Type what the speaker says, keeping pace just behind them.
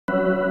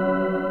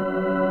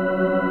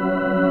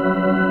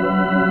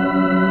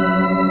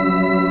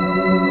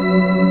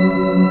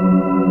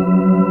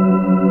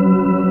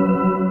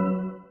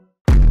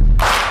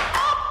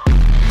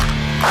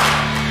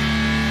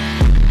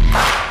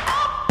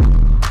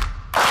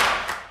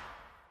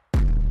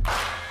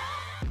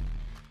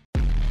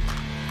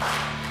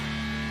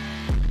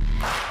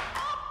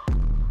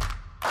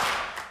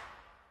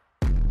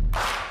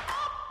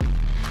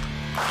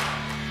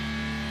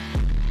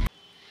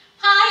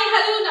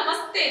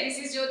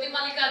this is Jyoti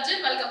Mallikarjun.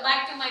 Welcome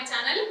back to my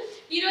channel.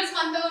 Ee roju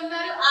manto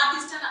unnaru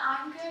artist and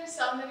anchor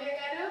Soundarya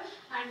garu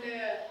and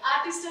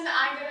artist and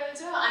anchor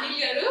also Anil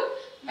garu.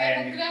 మేము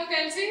ముగ్గురం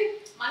కలిసి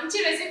మంచి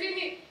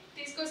రెసిపీని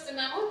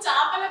తీసుకొస్తున్నాము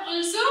చేపల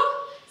పులుసు.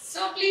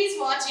 So please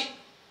watch it.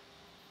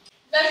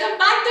 Welcome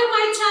back to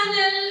my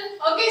channel.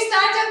 Okay,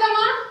 start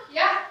చేద్దామా?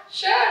 Yeah,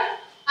 sure.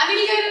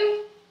 Anil garu.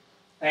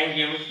 Thank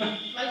you.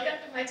 Welcome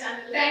to my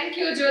channel. Thank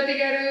you, Jyoti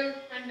garu.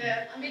 And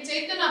మీరు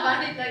చేస్తే నా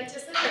బాగా లైక్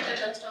చేస్తే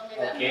పెట్టేద్దాం స్టవ్ మీద.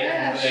 Okay,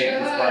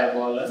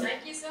 sure.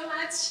 Thank you so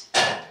much.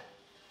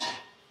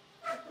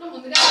 ఇప్పుడు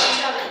ముందుగా ఏం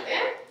చేయాలంటే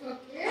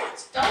ఓకే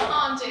స్టవ్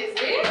ఆన్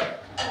చేసి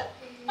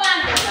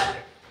పాన్ పెట్టాలి.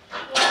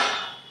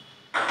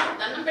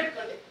 దండం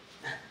పెట్టుకోండి.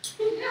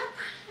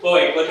 ఓ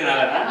ఎక్కువ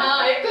తినాలనా?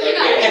 ఎక్కువ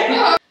తినాలి.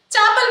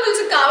 చేపల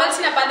పులుసుకు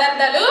కావాల్సిన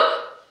పదార్థాలు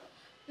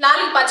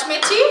 4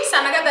 పచ్చిమిర్చి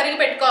సన్నగా తరిగి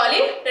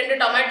పెట్టుకోవాలి,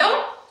 2 టొమాటో,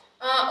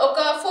 ఒక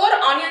 4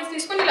 ఆనియన్స్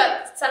తీసుకొని ఇలా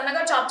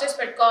సన్నగా చాప్ చేసి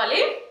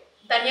పెట్టుకోవాలి,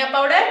 ధనియా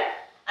పౌడర్,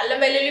 అల్లం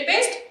వెల్లుల్లి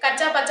పేస్ట్,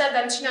 కచ్చా పచ్చా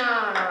దంచిన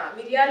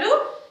మిరియాలు,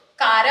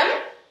 కారం,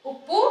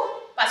 ఉప్పు,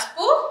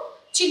 పసుపు,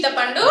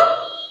 చింతపండు,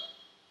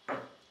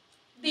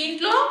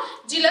 దీంట్లో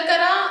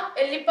జీలకర్ర,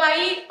 ఎల్లిపాయ,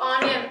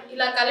 ఆనియన్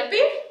ఇలా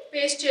కలిపి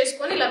పేస్ట్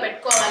చేసుకొని ఇలా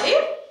పెట్టుకోవాలి.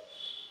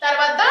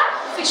 తర్వాత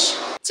ఫిష్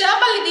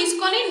చేపల్ని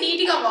తీసుకొని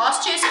నీట్గా వాష్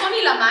చేసుకొని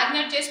ఇలా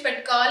మ్యాగ్నేట్ చేసి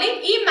పెట్టుకోవాలి.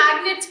 ఈ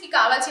మ్యాగ్నేట్స్ కి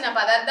కావాల్సిన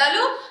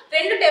పదార్థాలు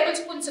 2 టేబుల్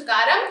స్పూన్స్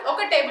కారం,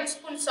 1 table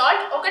spoon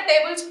salt, 1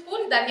 table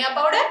spoon ధనియా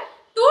పౌడర్,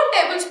 2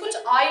 టేబుల్ స్పూన్స్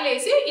ఆయిల్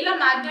వేసి ఇలా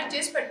మ్యాగ్నేట్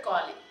చేసి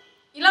పెట్టుకోవాలి.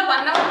 ఇలా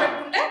 1 అవర్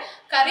పెట్టుకుంటే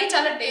కర్రీ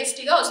చాలా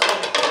టేస్టీగా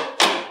వస్తుంది.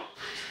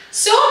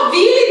 సో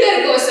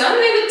వీళ్ళిద్దరి కోసం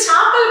నేను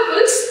చేపల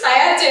పులుసు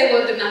తయారు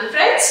చేయబోతున్నాను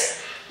ఫ్రెండ్స్.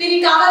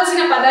 దీనికి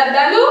కావాల్సిన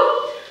పదార్థాలు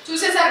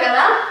చూసేసారు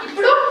కదా.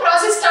 ఇప్పుడు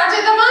ప్రాసెస్ స్టార్ట్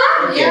చేద్దామా?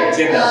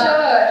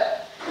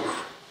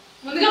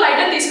 ముందుగా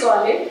లైటర్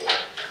తీసుకోవాలి,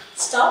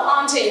 స్టవ్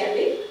ఆన్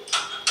చేయాలి,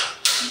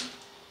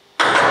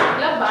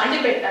 ఇలా బాండి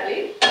పెట్టాలి,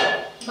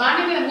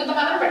 బాండి మీద మూత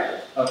మాత్రం పెట్టాలి.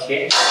 ఓకే,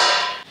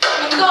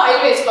 ముందుగా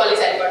ఆయిల్ వేసుకోవాలి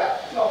సరిపడా.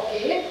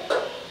 ఓకే,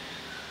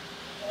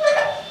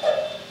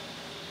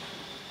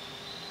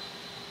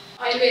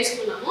 ఆయిల్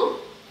వేసుకున్నాము.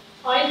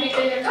 ఆయిల్ హీట్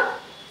అయ్యాక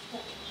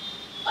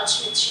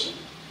పచ్చిమిర్చి,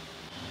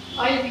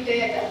 ఆయిల్ హీట్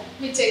అయ్యాక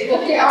మిర్చి.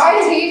 ఓకే,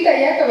 ఆయిల్ హీట్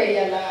అయ్యాక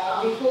వేయాలా?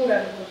 బిఫోర్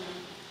అనుకున్నాను.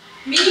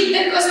 మీ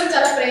ఇద్దరి కోసం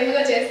చాలా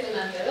ప్రేమగా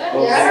చేస్తున్నాను కదా.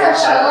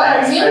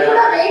 మేము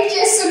కూడా వెయిట్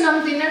చేస్తున్నాం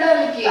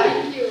తినడానికి.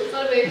 Thank you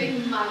for waiting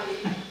my.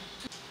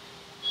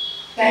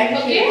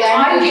 Okay,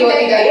 oil heat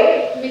అయ్యాక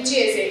మిర్చి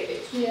వేసేయండి.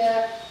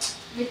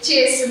 మిర్చి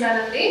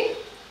వేస్తున్నానండి.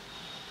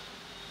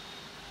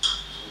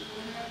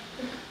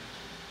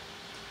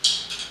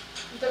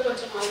 ఇంకా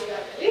కొంచెం ఆయిల్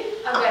కావాలి,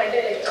 ఆ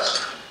గరిటె లేదు.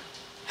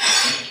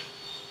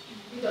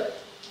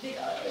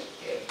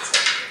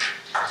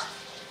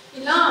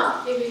 ఇలా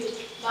ఇవి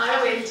బాగా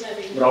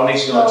వేయించాలి,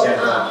 బ్రౌనిష్ గా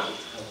వచ్చేంత.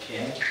 ఓకే,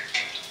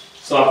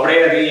 సో అప్పుడే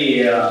అది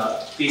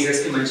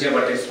పీసెస్ కి మంచిగా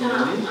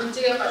పట్టేస్తుంది.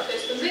 మంచిగా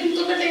పట్టేస్తుంది.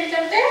 ఇంకొకటి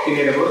ఏంటంటే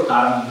తినేటప్పుడు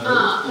కారం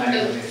ఉంటుంది.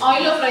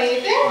 ఆయిల్ లో ఫ్రై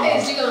అయితే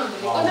టేస్టీగా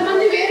ఉంటుంది.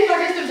 కొంతమంది వేరే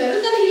పడేస్తుంటారు,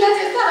 కానీ ఇలా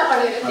చేస్తే అలా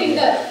పడేది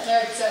తింటారు.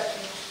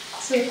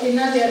 సో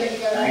తినాలి.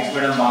 థాంక్స్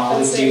మేడం, మా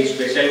గురించి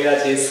స్పెషల్ గా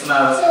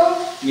చేస్తున్నారు.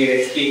 మీ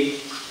రెసిపీ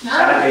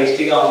చాలా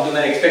టేస్టీగా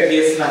ఉంటుందని ఎక్స్పెక్ట్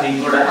చేస్తున్నాను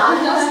నేను కూడా.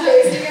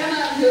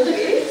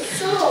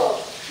 సో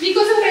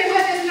మీకోసం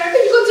ప్రేమగా చేస్తున్నట్టు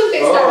ఇంకొంచెం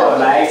టేస్ట్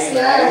అవుతుంది.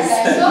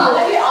 సో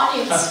అలాగే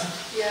ఆనియన్స్.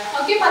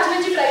 ఓకే,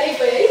 పచ్చిమిర్చి ఫ్రై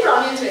అయిపోయాయి. ఇప్పుడు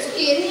ఆనియన్స్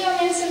వేసుకుంటాం. ఎన్ని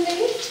ఆనియన్స్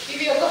ఉంటాయి?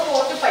 ఇవి ఒక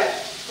 4 to 5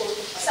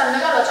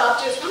 సన్నగా అలా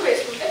చాప్ చేసుకొని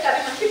వేసుకుంటే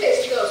కర్రీ మనకి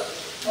టేస్టీగా వస్తుంది.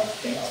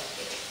 ఓకే,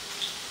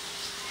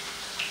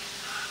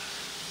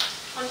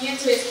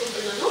 ఆనియన్స్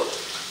వేసుకుంటున్నాను.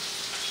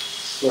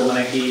 సో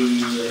మనకి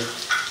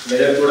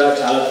వెదర్ కూడా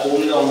చాలా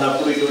కూల్ గా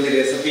ఉన్నప్పుడు ఇటువంటి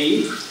రెసిపీ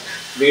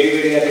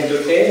వేడివేడిగా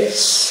తింటుంటే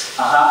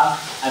ఆహా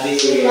అది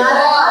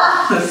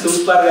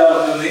సూపర్ గా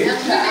ఉంటుంది.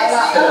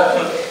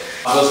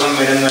 కోసం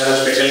మేడం గారు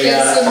స్పెషల్ గా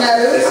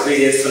రెసిపీ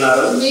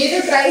చేస్తున్నారు. మీరు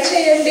ట్రై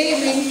చేయండి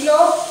మీ ఇంట్లో.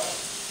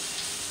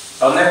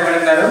 అవునా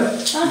మేడం గారు,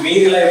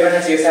 మీరు ఇలా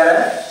ఎప్పుడైనా చేశారా?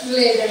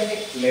 లేదండి.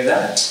 లేదా?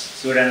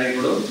 చూడండి,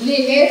 ఇప్పుడు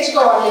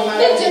నేర్చుకోవాలి.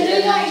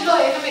 జనరల్ గా ఇంట్లో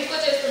ఏమైనా ఎక్కువ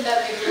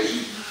చేస్తుంటారు మీరు?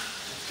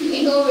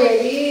 నేను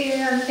వెరీ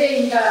అంటే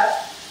ఇంకా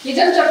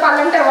నిజం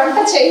చెప్పాలంటే వంట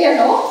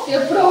చెయ్యను,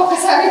 ఎప్పుడో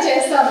ఒకసారి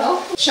చేస్తాను.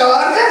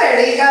 షూర్ గా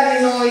రెడీగా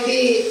నేను ఇది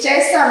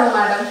చేస్తాను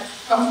మేడం,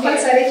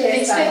 కంపల్సరీ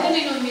చేస్తాను.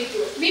 నేను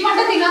మీ వంట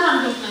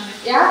తినాలనుకుంటున్నాను.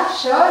 యా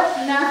షూర్,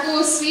 నాకు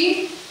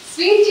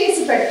స్వీట్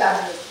చేసి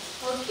పెడతాను.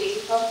 ఓకే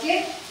ఓకే,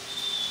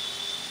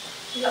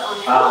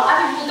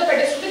 అది మూత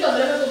పెట్టేసుకుంటే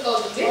తొందరగా కుక్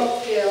అవుతుంది.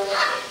 Okay okay.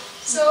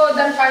 సో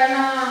దానిపైన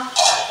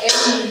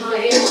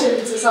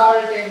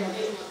సాల్ట్ ఏమో.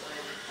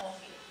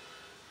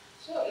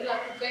 సో ఇలా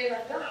కుక్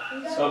అయ్యాక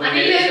సో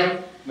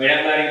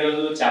మేడం గారు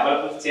ఈరోజు చేపల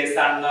పులుసు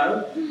చేస్తా అంటున్నారు,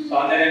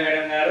 సౌందర్య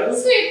మేడం గారు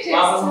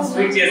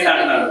స్వీట్ చేస్తా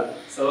అంటున్నారు.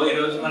 సో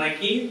ఈరోజు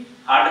మనకి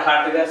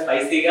హాట్ గా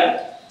స్పైసీగా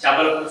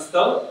చేపల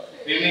పులుసుతో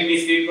మేము మీ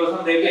స్వీట్ కోసం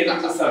రేపు ఎదురు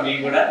చూస్తాం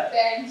మేము కూడా.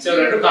 సో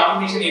 2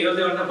 కాంబినేషన్ ఈ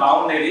రోజే ఉంటే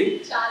బాగుండేది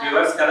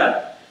వ్యూవర్స్ కదా,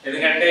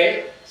 ఎందుకంటే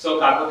సో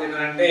కాకపోతే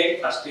ఏంటంటే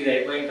ఫస్ట్ ఇది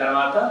అయిపోయిన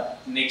తర్వాత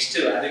నెక్స్ట్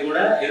అది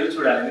కూడా ఎదురు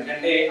చూడాలి,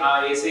 ఎందుకంటే ఆ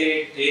వేసే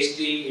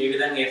టేస్ట్ ఏ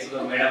విధంగా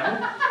వేస్తుందో మేడం.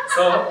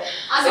 సో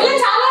అసలు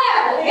చాలా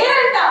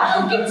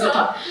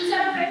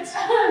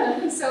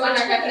సో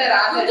నాకంటే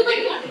రాదు,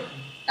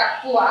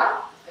 తక్కువ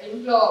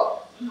ఇంట్లో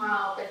మా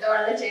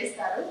పెద్దవాళ్ళే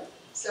చేస్తారు.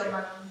 సో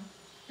మనం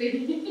ఈ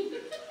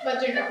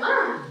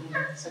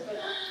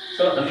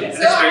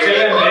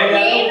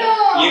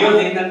రోజు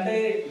ఏంటంటే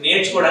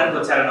నేర్చుకోవడానికి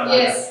వచ్చారన్నమాట.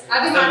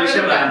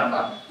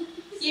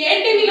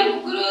 ఏంటి వీళ్ళ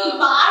ముగ్గురు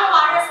బాగా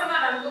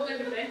వాడేస్తున్నారు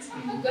అనుకోకండి ఫ్రెండ్స్.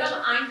 ముగ్గురు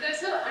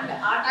యాంకర్స్ అండ్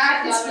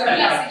ఆర్టిస్ట్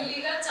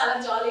సిల్లీగా చాలా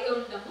జాలీగా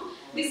ఉంటాము.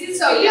 This is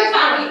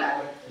family,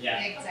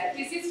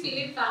 this is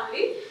film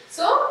family.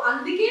 So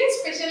అందుకే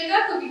స్పెషల్ గా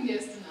కుకింగ్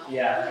చేస్తున్నాం.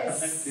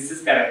 This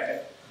is correct.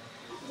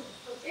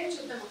 ఓకే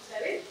చూద్దాం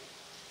ఒకసారి.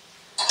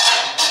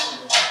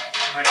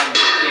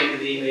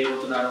 ఏంటిది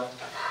వేపుతున్నారు?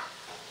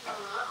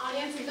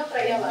 ఆనియన్స్ ఇంకా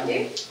ఫ్రై అవ్వాలి.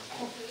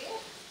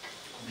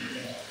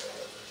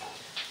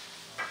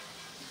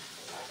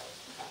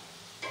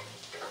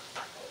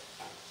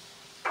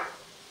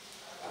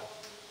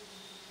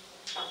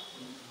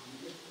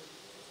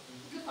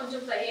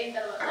 కొంచెం ఫ్రై అయిన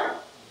తర్వాత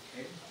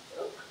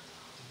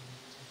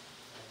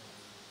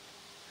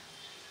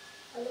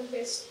అల్లం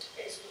పేస్ట్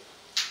వేసుకుంటాం.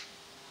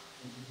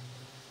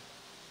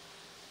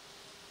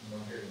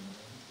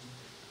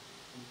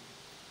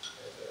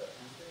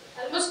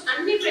 ఆల్మోస్ట్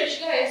అన్ని ఫ్రెష్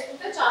గా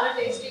వేసుకుంటే చాలా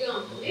టేస్టీగా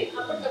ఉంటుంది.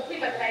 అప్పటికప్పుడు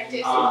ఇలా గ్రైండ్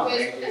చేసి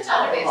వేసుకుంటే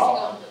చాలా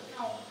టేస్టీగా ఉంటుంది.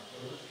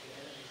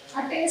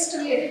 ఆ టేస్ట్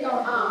వేరేగా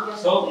ఉంటుంది.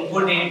 సో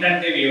ఇంకోటి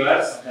ఏంటంటే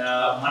వ్యూవర్స్,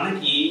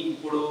 మనకి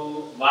ఇప్పుడు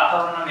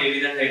వాతావరణం ఏ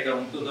విధంగా అయితే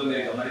ఉంటుందో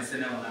మీరు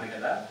గమనిస్తూనే ఉన్నారు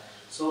కదా.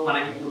 సో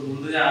మనకి ఇప్పుడు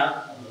ముందుగా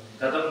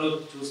గతంలో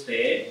చూస్తే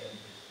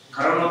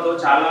కరోనాతో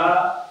చాలా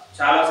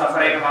చాలా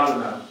సఫర్ అయిన వాళ్ళు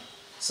ఉన్నారు.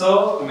 సో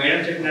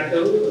మేడం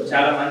చెప్పినట్టు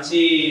చాలా మంచి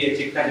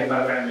చిట్కా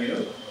చెప్పారు మేడం. మీరు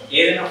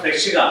ఏదైనా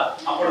ఫ్రెష్ గా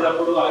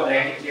అప్పటికప్పుడు అలా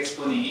గ్రైండింగ్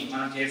చేసుకొని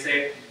మనం చేసే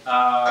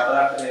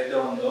పదార్థం ఏదైతే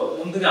ఉందో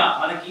ముందుగా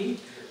మనకి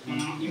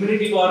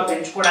ఇమ్యూనిటీ పవర్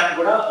పెంచుకోవడానికి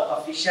కూడా ఒక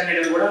ఫిష్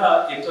అనేది కూడా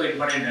ఎంతో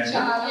ఇంపార్టెంట్ అండి.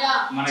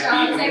 మనకి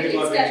ఇమ్యూనిటీ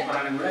పవర్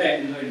పెంచుకోవడానికి కూడా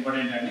ఎంతో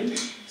ఇంపార్టెంట్ అండి.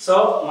 సో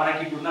మనకి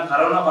ఇప్పుడున్న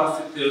కరోనా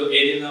పరిస్థితులు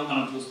ఏదైనా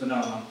మనం చూస్తూనే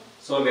ఉన్నాం.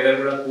 సో వెదర్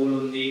కూడా కూల్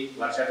ఉంది,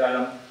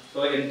 వర్షాకాలం. సో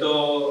ఎంతో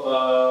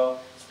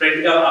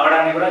స్ప్రెడ్ గా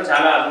అవడానికి కూడా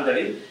చాలా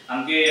ఉంటుంది.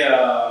 అందుకే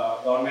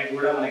గవర్నమెంట్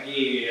కూడా మనకి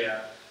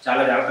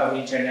చాలా జాగ్రత్త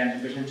వహించండి అని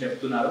చెప్పేసి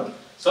చెప్తున్నారు.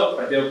 సో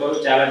ప్రతి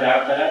ఒక్కరు చాలా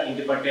జాగ్రత్తగా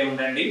ఇంటి పట్టే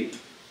ఉండండి.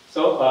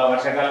 సో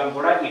వర్షాకాలం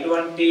కూడా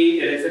ఇటువంటి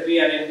రెసిపీ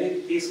అనేది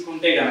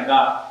తీసుకుంటే గనక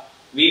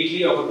వీక్లీ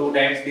ఒక 2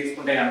 టైమ్స్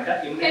తీసుకుంటే గనక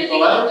ఇమ్యూనిటీ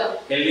పవర్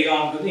హెల్దీగా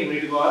ఉంటుంది,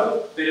 ఇమ్యూనిటీ పవర్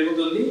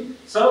పెరుగుతుంది.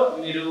 సో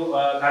మీరు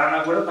కరోనా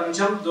కూడా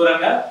కొంచెం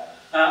దూరంగా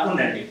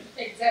ఉండండి.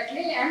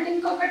 ఎగ్జాక్ట్లీ. అండ్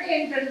ఇంకొకటి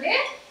ఏంటంటే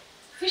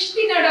ఫిష్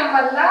తినడం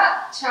వల్ల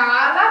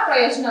చాలా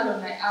ప్రయోజనాలు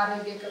ఉన్నాయి.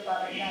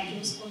 ఆరోగ్యపరంగా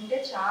చూసుకుంటే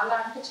చాలా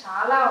అంటే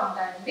చాలా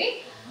ఉంటాయండి.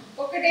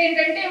 ఒకటి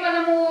ఏంటంటే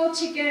మనము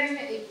చికెన్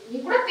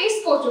కూడా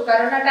తీసుకోవచ్చు,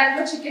 కరోనా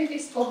టైంలో చికెన్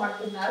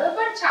తీసుకోమంటున్నారు.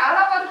 బట్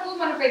చాలా వరకు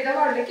మన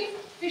పెద్దవాళ్ళకి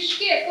ఫిష్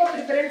కి ఎక్కువ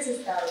ప్రిఫరెన్స్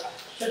ఇస్తారు.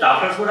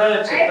 డాక్టర్స్ కూడా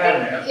చెప్పారు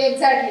మేడం.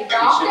 ఎగ్జాక్ట్లీ,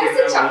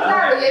 డాక్టర్స్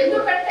చెప్తారు.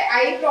 ఎందుకంటే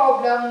ఐ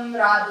ప్రాబ్లం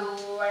రాదు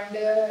అండ్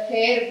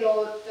హెయిర్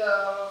గ్రోత్,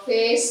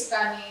 ఫేస్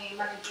కానీ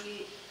మనకి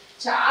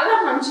చాలా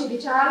మంచిది.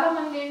 చాలా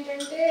మంది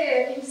ఏంటంటే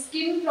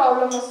స్కిన్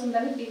ప్రాబ్లం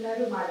వస్తుందని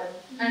తినరు మేడం,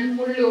 అండ్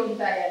ముళ్ళు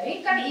ఉంటాయని.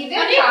 కానీ ఇదే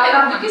చాలా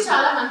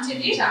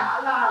మంచిది,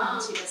 చాలా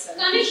మంచిది.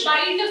 కానీ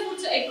బయట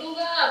ఫుడ్స్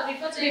ఎక్కువగా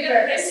ప్రిఫర్ చేయడం,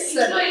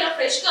 ఇలా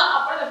ఫ్రెష్ గా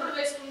అప్పటికప్పుడు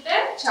వేసుకుంటే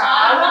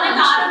చాలా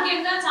మనకి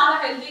ఆరోగ్యంగా చాలా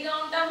హెల్తీగా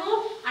ఉంటాము.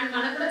 అండ్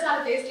మనకు కూడా చాలా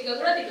టేస్టీగా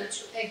కూడా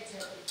తినొచ్చు.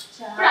 ఎగ్జాక్ట్లీ.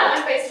 ఇప్పుడు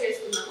అల్లం పేస్ట్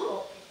వేసుకున్నాము.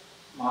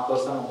 మా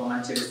కోసం ఒక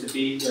మంచి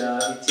రెసిపీ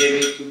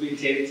ఇచ్చేది,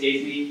 చూపించేది,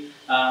 చేసి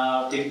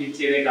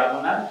తినిపించేదే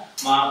కాకుండా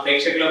మా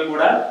ప్రేక్షకులకు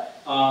కూడా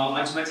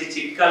మంచి మంచి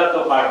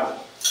చిట్కాలతో పాటు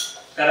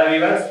కదా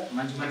వ్యూవర్స్,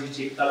 మంచి మంచి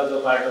చిట్కాలతో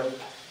పాటు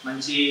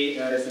మంచి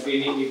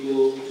రెసిపీని మీకు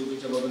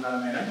చూపించబోతున్నాను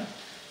మేడం.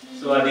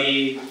 సో అది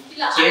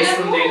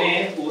చేస్తుంటేనే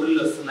ఊర్లు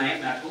వస్తున్నాయి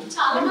నాకు.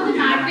 చాలా మంది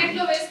మార్కెట్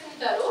లో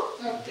వేసుకుంటారు,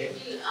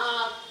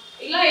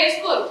 ఇలా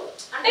వేసుకోరు.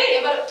 అంటే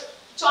ఎవరు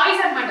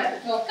చాయిస్ అన్నమాట.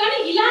 కానీ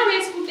ఇలా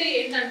వేసుకుంటే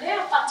ఏంటంటే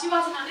పచ్చి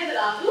వాసన అనేది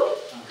రాదు,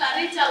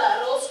 కర్రీ చాలా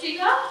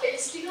రోస్టీగా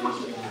టేస్టీగా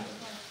ఉంటుంది.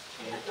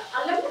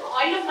 అల్లం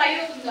ఆయిల్ లో ఫ్రై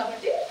అవుతుంది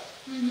కాబట్టి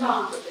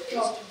బాగుంటుంది.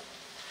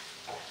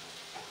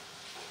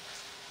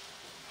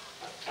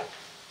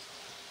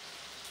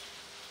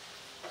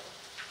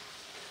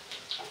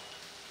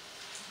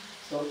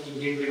 సో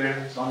ఇంకేంటి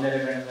మేడం, సౌందర్య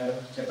మేడం గారు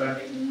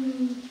చెప్పండి.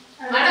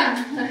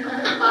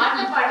 పాట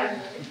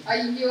పాడండి.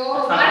 అయ్యో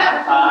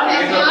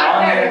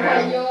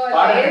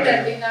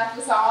లేదండి, నాకు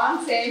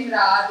సాంగ్స్ ఏం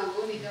రాదు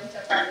నిజం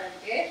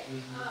చెప్పాలంటే.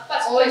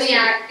 ఓన్లీ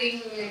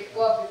యాక్టింగ్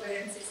ఎక్కువ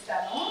ప్రిఫరెన్స్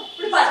ఇస్తాను.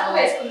 ఇప్పుడు పసుపు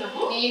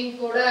వేసుకున్నాము. నేను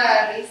కూడా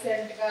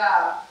రీసెంట్ గా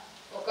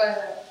ఒక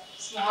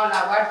స్మాల్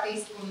అవార్డ్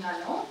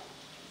తీసుకున్నాను.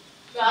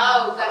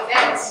 Wow,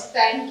 congrats.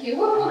 Thank you.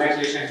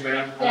 Congratulations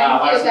madam.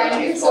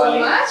 Thank you so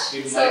much.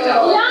 So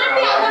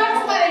ఇలాంటి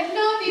అవార్డ్స్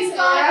మరెన్నో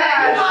తీసుకోవాలి.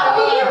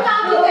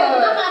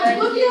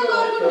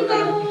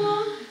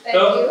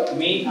 సో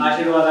మీ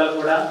ఆశీర్వాదాలు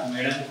కూడా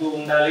మేడం కు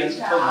ఉండాలి.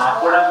 సో మాకు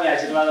కూడా మీ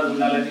ఆశీర్వాదాలు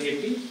ఉండాలని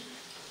చెప్పి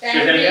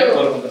స్పెషల్ గా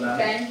కోరుకుంటున్నాను.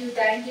 Thank you.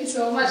 Thank you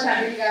so much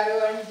Anil గారు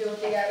అండ్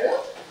జ్యోతి గారు.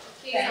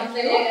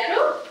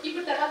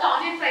 ఇప్పుడు తర్వాత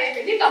ఆనియన్ ఫ్రై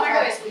అయిపోయింది, టమాటో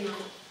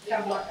వేసుకున్నాము.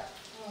 టమాటా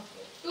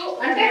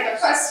అంటే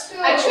ఫస్ట్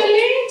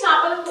యాక్చువల్లీ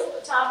చేపల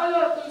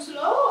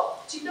పులుసులో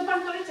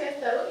చింతపండుతోనే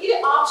చేస్తారు, ఇది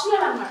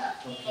ఆప్షనల్ అన్నమాట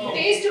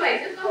టేస్ట్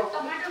వైజ్.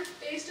 టమాటో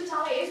టేస్ట్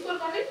చాలా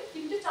వేసుకోవాలి,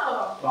 తింటే చాలా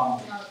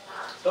బాగుంటుంది.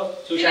 సో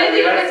చూసారు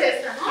అంటే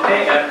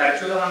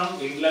తరచుగా మనం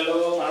ఇంట్లో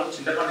మనం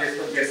చింతపండు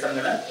వేసుకొని చేస్తాం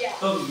కదా.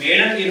 సో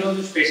మేడం ఈ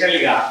రోజు స్పెషల్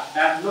గా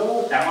దాంట్లో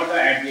టమాటో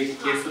యాడ్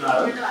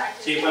చేస్తున్నారు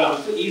చేపల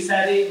పులుసు.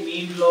 ఈసారి మీ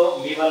ఇంట్లో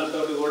మీ వాళ్ళతో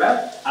కూడా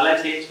అలా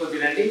చేయించుకొని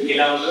తినండి,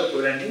 ఎలా ఉందో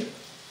చూడండి.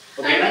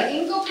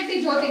 ఇంకొకటి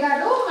జ్యోతి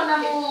గారు,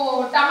 మనము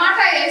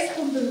టమాటా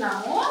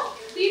వేసుకుంటున్నాము,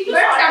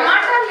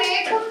 టమాటా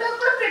లేకుండా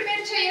కూడా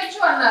ప్రిపేర్ చేయొచ్చు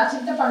అన్నారు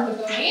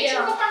చింతపండుతో.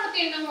 చింతపండు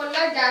తినడం వల్ల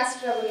గ్యాస్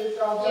ట్రబుల్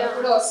ప్రాబ్లం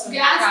కూడా వస్తుంది,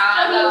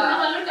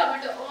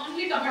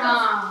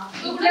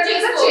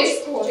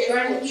 చేసుకోవచ్చు.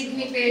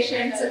 కిడ్నీ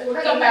పేషెంట్స్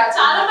కూడా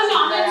చాలా మంది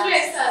ఆనియన్స్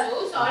వేస్తారు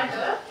సాల్ట్,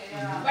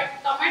 బట్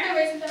టమాటో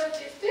వేసిన తర్వాత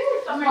చేస్తే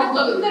టమాటో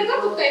తొందరగా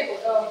కుక్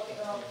అయిపోతుంది.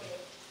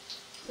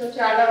 సో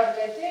చాలా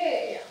వరకు అయితే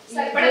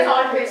సరిపడా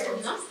సాల్ట్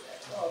వేసుకుందాం.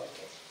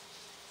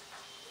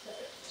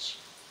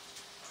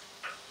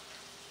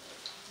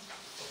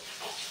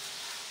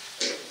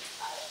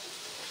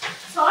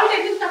 సాల్ట్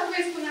ఎందుకు తక్కువ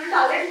వేసుకున్నామంటే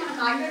ఆల్రెడీ మనం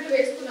మ్యాగ్నెట్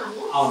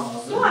వేసుకున్నాము,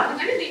 సో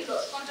అందుకని దీంట్లో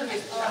కొంచెం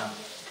వేసుకున్నాం.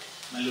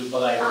 మళ్ళీ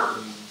ఉప్పగా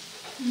అయిపోతుంది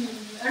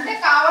అంటే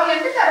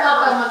కావాలంటే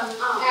తర్వాత మనం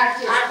యాడ్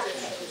చేసుకోవచ్చు.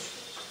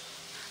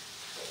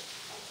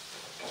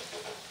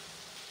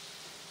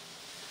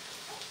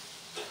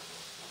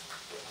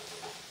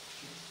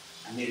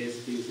 అన్ని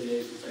రెసిపీస్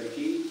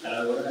వేసేసరికి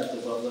కలర్ కూడా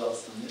సూపర్గా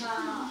వస్తుంది.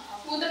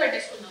 మూత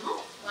పెట్టేసుకున్నాము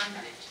 1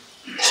 minute.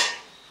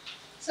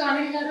 సో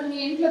అనిల్ గారు మీ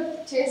ఇంట్లో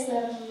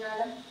చేస్తారు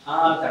మేడం?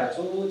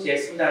 తరచూ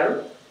చేస్తుంటారు.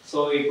 సో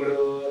ఇప్పుడు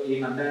ఈ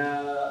మధ్య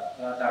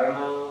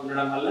కరోనా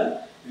ఉండడం వల్ల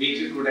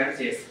వీక్లీ 2 times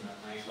చేస్తున్నాను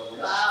మా ఇంట్లో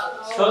కూడా.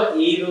 సో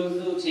ఈ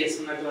రోజు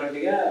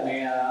చేస్తున్నటువంటిగా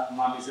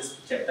మా మిసెస్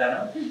చెప్తాను,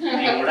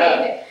 నేను కూడా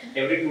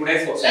ఎవ్రీ 2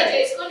 days ఒకసారి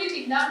చేసుకొని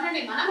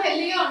తిందామండి. మనం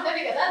హెల్తీగా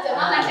ఉంటది కదా,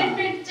 జనాలు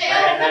అటెండ్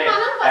చేయాలంటే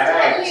మనం ఫస్ట్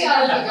హెల్తీగా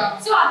ఉండాలి.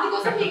 సో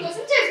అందుకోసం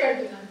మీకోసం చేసి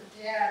పెడుతున్నాను.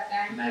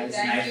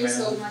 Thank you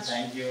so much.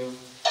 Thank you.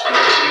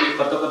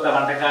 కొత్త కొత్త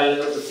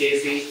వంటకాలు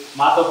చేసి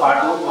మాతో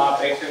పాటు మా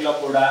ప్రేక్షకులకు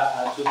కూడా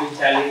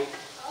చూపించాలి.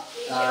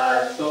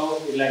 సో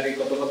ఇలాంటి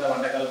కొత్త కొత్త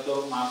వంటకాలతో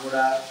మాకు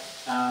కూడా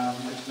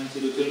మంచి మంచి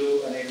రుచులు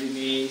అనేది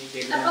మీ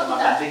చేతులతో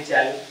మాకు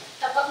అందించాలి.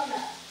 తప్పకుండా.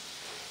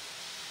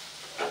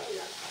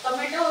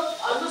 టొమాటో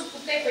ఆల్మోస్ట్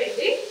కుక్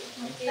అయిపోయింది.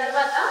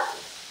 తర్వాత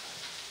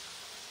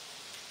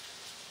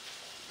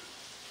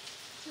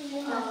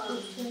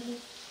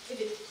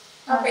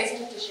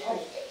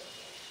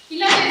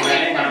ఇలా చేస్తే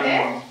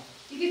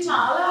ఇది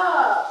చాలా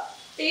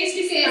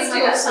టేస్టీ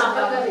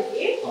సాంబార్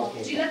కర్రీకి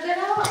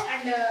జీలకర్ర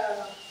అండ్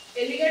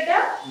ఎల్లిగడ్డ,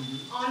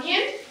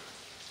 ఆనియన్,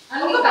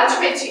 అన్ని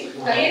పచ్చిమిర్చి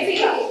వేసి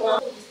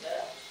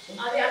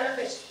అది అల్లం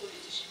పేస్ట్.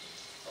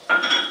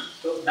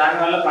 దాని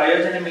వల్ల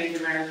ప్రయోజనం ఏంటి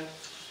మేడం?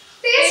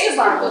 టేస్ట్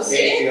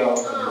బాగుంది.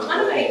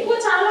 మనం ఎక్కువ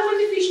చాలా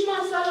మంది ఫిష్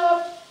మసాలా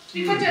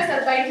ప్రిఫర్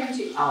చేస్తారు బయట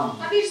నుంచి,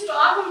 అది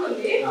స్టాక్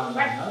ఉంటుంది,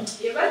 బట్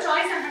ఎవర్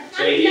చాయిస్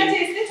అన్నట్టు ఇలా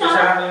చేస్తే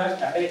చాలా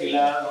అంటే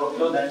ఇలా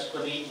రోట్లో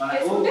దంచుకొని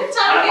మనకు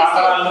మన పాత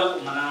వాళ్ళు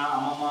మన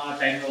అమ్మమ్మ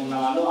టైంలో ఉన్న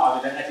వాళ్ళు ఆ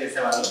విధంగా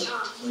చేసేవాళ్ళు.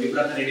 సో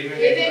ఇప్పుడు అంతా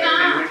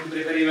రెడీమేడ్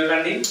ప్రిపేర్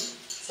ఇవ్వకండి.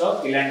 సో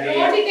ఇలాంటి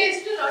రోటి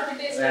టేస్ట్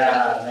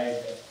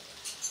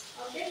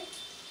ఓకే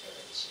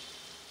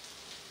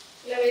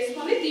ఇలా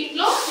వేసుకొని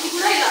దీంట్లో ఇది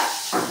కూడా ఇలా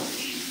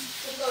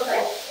కుక్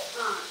అవుతాయి.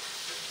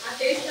 ఆ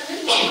టేస్ట్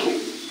అనేది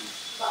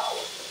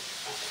బాగుంది.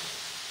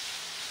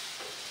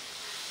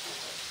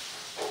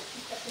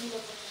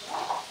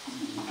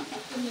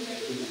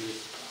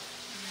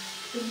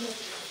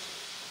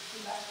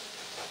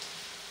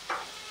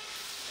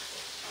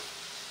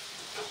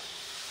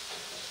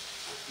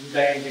 ఇంకా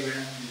ఏంటి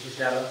మేడం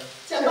విశేషాలు?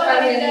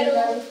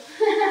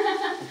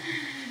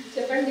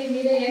 చెప్పండి,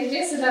 మీరే ఏం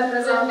చేస్తున్నారు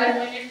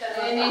present?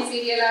 Any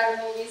serial are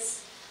movies?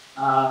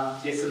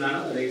 చేస్తున్నాను.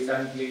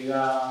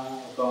 రీసెంట్లీగా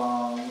ఒక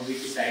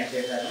మూవీకి సైన్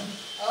చేశాను.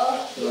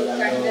 సో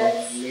దాంట్లో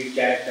లీడ్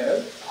క్యారెక్టర్.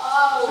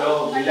 సో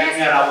విలన్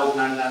గా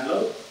రాబోతున్నాను. దాంట్లో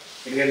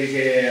ఇదిగా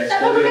తీసే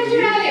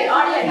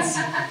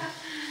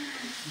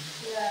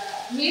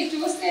మీరు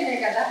చూస్తేనే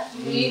కదా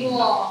మేము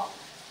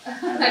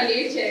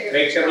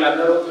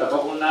ప్రేక్షకులందరూ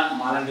తప్పకుండా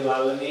మాలాంటి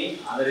వాళ్ళని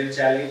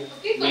ఆదరించాలి.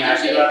 మీ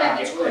ఆశీర్వాదం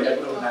ఎప్పుడు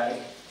ఎల్లప్పుడూ ఉండాలి.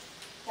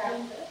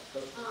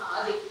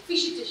 అది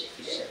ఫిష్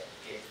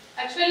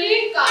యాక్చువల్లీ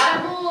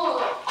కారము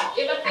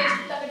ఎవరు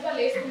టేస్ట్ తగ్గట్టు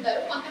వాళ్ళు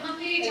వేసుకుంటారు.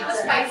 కొంతమంది చాలా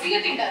స్పైసీగా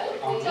తింటారు,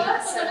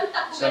 కొంతమంది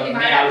తక్కువ.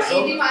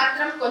 ఇది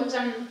మాత్రం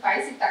కొంచెం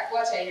స్పైసీ తక్కువ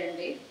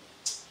చేయండి.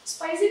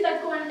 స్పైసీ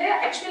తక్కువ అంటే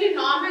యాక్చువల్లీ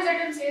నాన్ వెజ్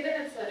ఐటమ్స్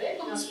ఏదైనా సరే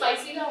కొంచెం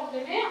స్పైసీగా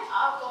ఉంటేనే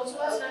ఆ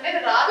కౌన్సిలర్స్ అనేది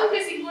రాదు.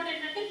 ప్లస్ ఇంకోటి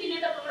ఏంటంటే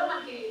తినేటప్పుడు కూడా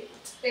మనకి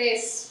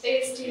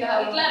టేస్టీగా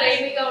ఇట్లా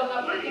రైవీగా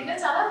ఉన్నప్పుడు తింటే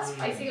చాలా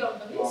స్పైసీగా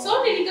ఉంటుంది. సో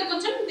నేను ఇంకా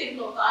కొంచెం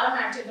దీంట్లో కారం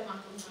యాడ్ చేద్దాం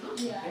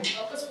అనుకుంటున్నాను.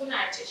 ఒక స్పూన్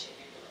యాడ్ చేసేయండి.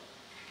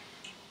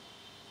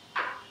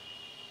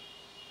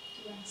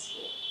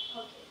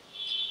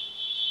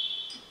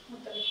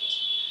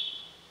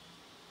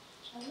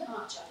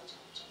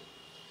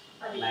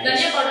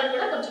 ధనియా పౌడర్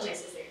కూడా కొంచెం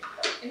వేసేసేయండి,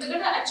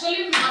 ఎందుకంటే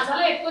యాక్చువల్లీ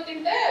మసాలా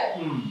తింటే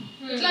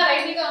ఇట్లా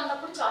రైటీగా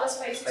ఉన్నప్పుడు చాలా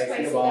స్పైసీ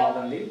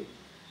బాగుంటుంది.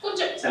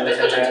 కొంచెం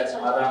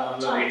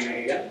వాతావరణంలో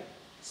వేడివేడిగా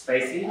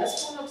స్పైసీ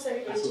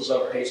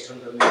సూపర్ టేస్ట్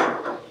ఉంటుంది.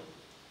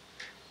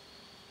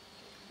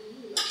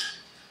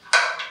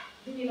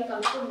 దీన్ని ఇలా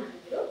కలుపుకున్నాను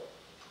మీరు.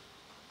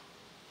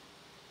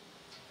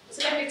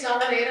 అసలు మీకు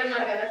చాలా రేర్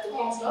అన్నారు కదా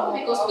కుకింగ్స్ లో,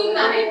 మీకు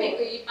వస్తుందని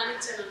మీకు ఈ పని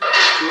ఇచ్చాను.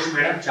 చూసి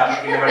మేడం చాలా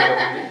కింద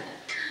పడిపోతుంది.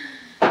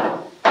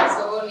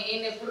 సో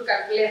నేను ఎప్పుడు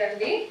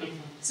కలపలేదండి.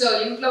 సో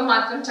ఇంట్లో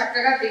మాత్రం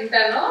చక్కగా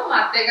తింటాను, మా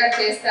అత్తయ్య గారు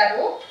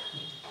చేస్తారు.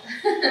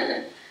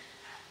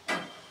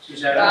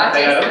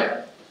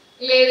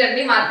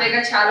 లేదండి, మా అత్తయ్య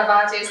గారు చాలా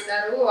బాగా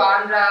చేస్తారు.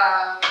 ఆంధ్ర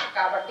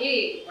కాబట్టి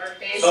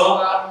టేస్ట్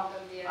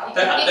బాగుంటుంది.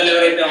 అత్తలు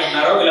ఎవరైతే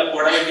ఉన్నారో ఇలా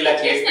కోడలికి ఇలా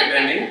చేసి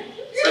పెట్టండి.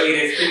 సో ఈ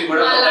రెసిపీని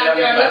కూడా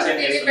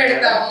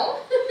పెడతాము.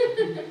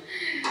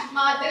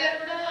 మా అత్తయ్య గారు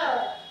కూడా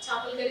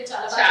చేపల కర్రీ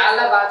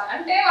చాలా బాగా,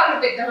 అంటే వాళ్ళు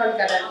పెద్దవాళ్ళు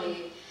కదండి.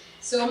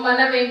 సో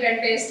మనం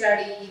ఏంటంటే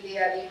స్టడీ ఇది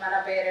అది మన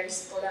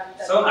పేరెంట్స్ కూడా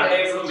అంటారు. సో అంటే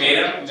ఇప్పుడు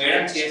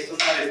మేడం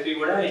చేస్తున్న రెసిపీ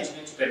కూడా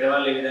ఇంచుమించు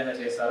పెద్దవాళ్ళు ఏ విధంగా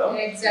చేస్తారో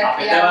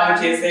పెద్దవాళ్ళు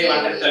చేసే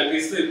వంటలు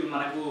కల్పిస్తూ ఇప్పుడు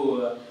మనకు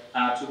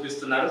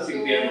చూపిస్తున్నారు.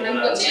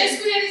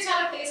 చేసుకునేది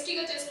చాలా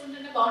టేస్టీగా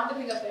చేసుకుంటుంటే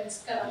బాగుంటుంది కదా ఫ్రెండ్స్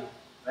కదా.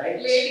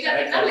 లేట్ గా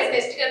తినాలి,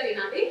 టేస్ట్ గా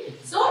తినాలి.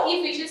 సో ఈ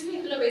ఫిషెస్ ని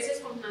ఇందులో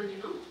వేసేసుకుంటున్నాను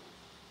నేను.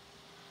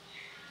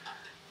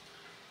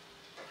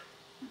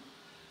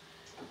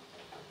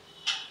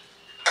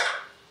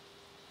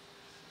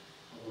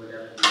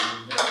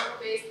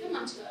 వేస్తే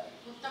మంచిగా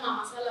మొత్తం ఆ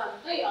మసాలా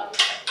అంతా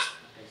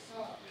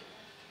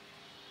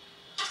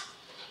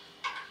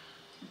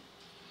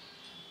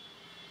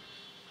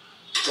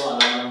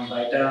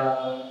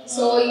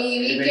సో ఈ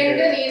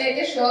వీకెండ్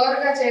నేనైతే షూర్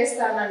గా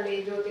చేస్తానండి.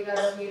 జ్యోతి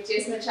గారు మీరు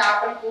చేసిన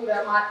చేపల కూర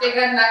మా అత్తయ్య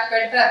గారు నాకు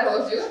పెడతారు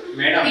రోజు.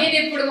 నేను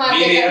ఇప్పుడు మా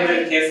అత్తయ్య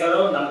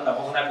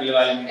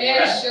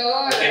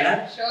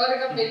షూర్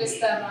గా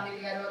పిలుస్తాను.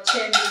 అనిల్ గారు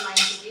వచ్చేయండి మా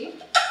ఇంటికి.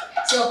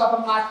 సో పాప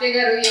మా అత్తయ్య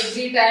గారు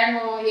ఎవ్రీ టైమ్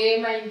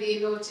ఏమైంది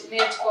నువ్వు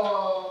నేర్చుకో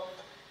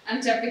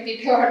అని చెప్పి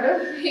తిట్టేవాడు.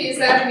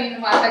 ఈసారి నేను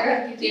మా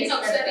అత్తగారికి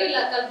ఒకసారి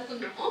ఇలా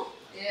కలుపుకున్నాము.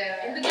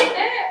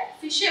 ఎందుకంటే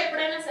ఫిష్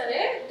ఎప్పుడైనా సరే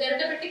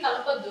గరిట పెట్టి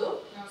కలపొద్దు.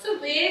 సో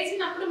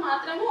వేసినప్పుడు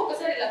మాత్రము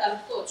ఒకసారి ఇలా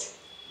కలుపుకోవచ్చు.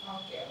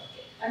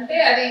 అంటే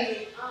అది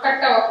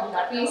కట్ అవ్వకుండా,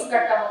 పీస్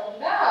కట్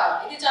అవ్వకుండా.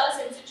 ఇది చాలా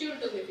సెన్సిటివ్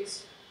ఉంటుంది ఫిష్.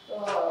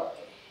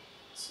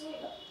 సో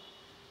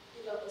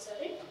ఇలా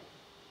ఒకసారి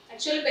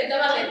యాక్చువల్లీ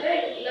పెద్దవాళ్ళు అయితే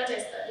ఇలా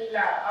చేస్తారు.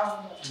 ఇలా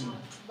అవును,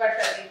 బట్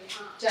అది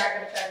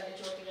జాగ్రత్త అండి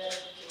జ్యోతి గారు.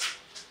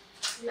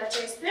 ఇలా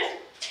చేస్తే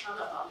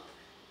చాలా బాగుంటుంది.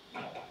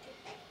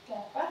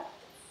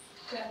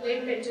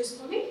 ఫ్లేమ్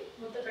పెంచేసుకొని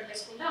మూత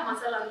పెట్టేసుకుంటే ఆ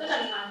మసాలా అంతా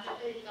దానికి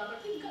నాటుతుంది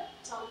కాబట్టి ఇంకా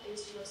చాలా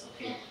టేస్టీ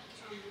వస్తుంది.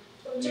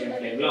 కొంచెం మీడియం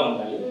ఫ్లేమ్లో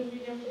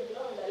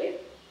ఉండాలి.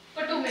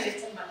 ఒక 2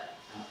 minutes అన్నమాట.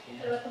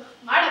 తర్వాత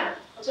మాడండి,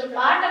 కొంచెం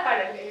పాట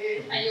పాడండి.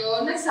 అయ్యో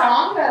నాకు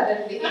సాంగ్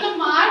రాదండి.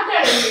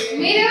 మాట్లాడండి.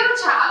 మీరు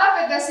చాలా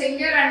పెద్ద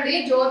సింగర్ అండి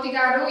జ్యోతి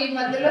గారు. ఈ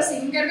మధ్యలో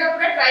సింగర్ గా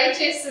కూడా ట్రై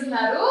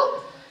చేస్తున్నారు.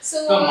 సో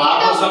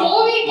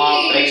మూవీకి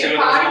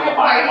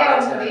ఐడియా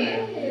ఉంది,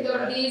 ఏదో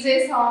డీజే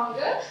సాంగ్.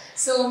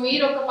 సో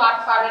మీరు ఒక పాట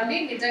పాడండి.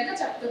 నిజంగా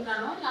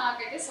చెప్తున్నాను,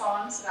 నాకైతే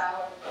సాంగ్స్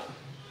రావాలి.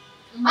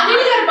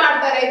 అనిల్ గారు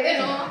పాడతారు అయితే.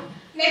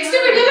 నెక్స్ట్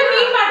వీడియోలో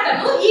నేను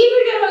పాడతాను. ఈ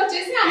వీడియోలో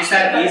వచ్చేసి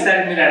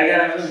ఈసారి మీరు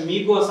అడిగారు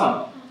మీకోసం,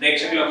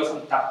 ప్రేక్షకుల కోసం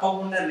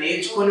తప్పకుండా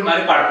నేర్చుకొని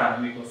మరి పాడతాను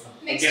మీకోసం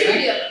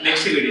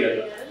నెక్స్ట్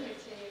వీడియోలో.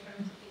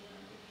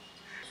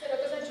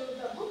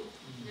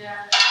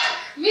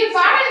 మీరు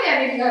పాడండి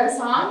అనిల్ గారు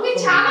సాంగ్. మీరు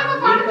చాలా బాగా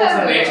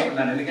పాడతారు.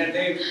 నేర్చుకున్నాను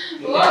ఎందుకంటే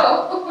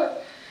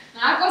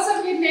నా కోసం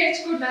మీరు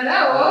నేర్చుకున్నారా?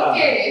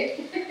 ఓకే,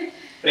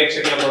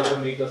 ప్రేక్షకుల కోసం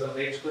మీకోసం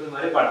నేర్చుకుని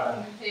మరి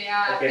పాడతాను.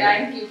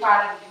 థాంక్యూ,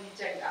 పాడండి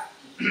నిజంగా.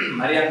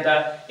 మరి అంత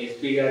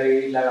ఎస్పీ గారి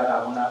లాగా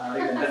కాకుండా, మరి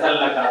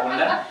గంటసాల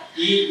కాకుండా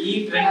ఈ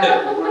ట్రెండ్,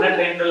 ఇప్పుడున్న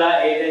ట్రెండ్ లా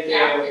ఏదైతే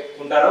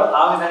ఉంటారో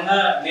ఆ విధంగా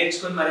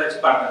నేర్చుకుని మరి వచ్చి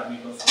పాడతాను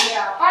మీకోసం.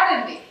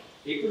 పాడండి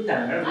ఇప్పుడు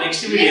మేడం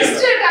నెక్స్ట్ వీడియోలో.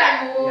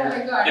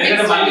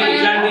 ఎందుకంటే మళ్ళీ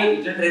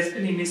ఇట్లాంటి రెసిపీ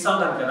నేను మిస్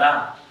అవుతాను కదా.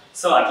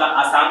 సో అట్లా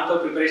ఆ సాంగ్ తో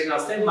ప్రిపరేషన్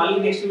వస్తే మళ్ళీ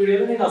నెక్స్ట్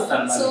వీడియోలో నేను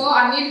వస్తాను. సో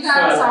అనిల్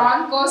గారు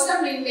సాంగ్ కోసం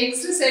నేను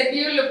నెక్స్ట్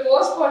షెడ్యూల్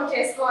పోస్ట్ పోన్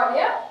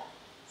చేసుకోవాలి.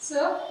 సో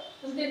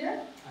అంతేనా?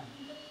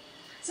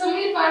 సో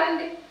మీరు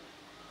పాడండి.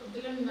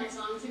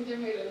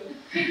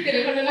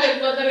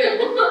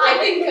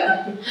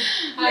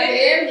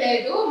 అదేం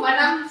లేదు,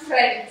 మనం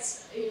ఫ్రెండ్స్,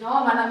 యూనో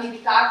మనం ఇది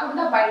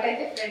కాకుండా బయట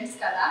అయితే ఫ్రెండ్స్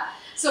కదా.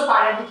 సో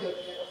పాడండి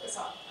జ్యోతి గారు ఒక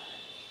సాంగ్.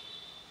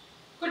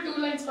 ఒక 2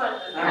 lines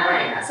పాడతాను.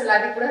 అసలు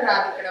అది కూడా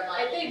రాదు ఇక్కడ.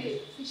 అయితే ఇది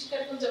ఫిష్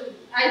కర్రీ కొంచెం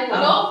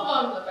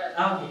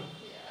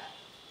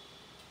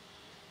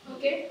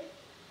ఓకే.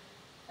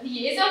 అది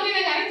ఏ సాంగ్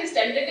అయినా కానీ జస్ట్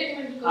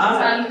ఎంటర్టైన్మెంట్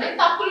కోసం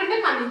తప్పులుంటే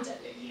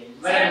మన్నించండి.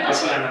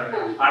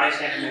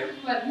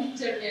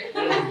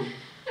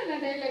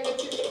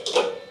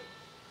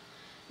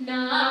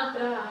 నా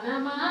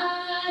ప్రాణమా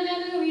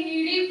నన్ను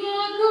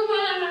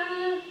వీడిపోకుమా,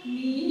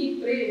 నీ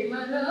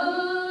ప్రేమలో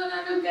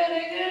నన్ను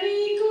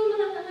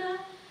కరగనీకుమా.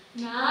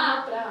 నా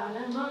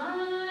ప్రాణమా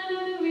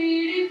నన్ను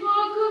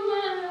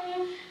వీడిపోకుమా,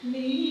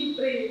 నీ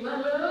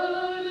ప్రేమలో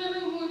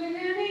నన్ను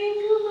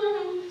మునగనీకుమా.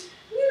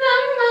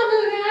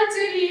 నమ్మముగా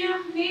చెలియా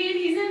నే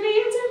నిజమే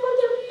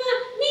చెబుతున్నా,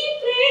 నీ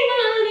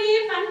ప్రేమనే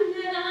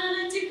పందరాన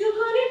చిత్ర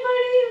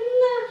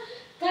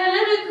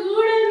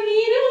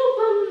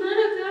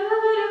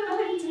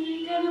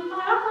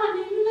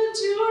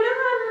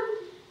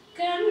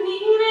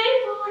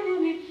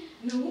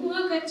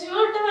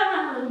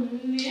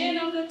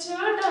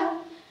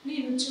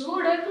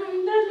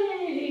చూడకుండానే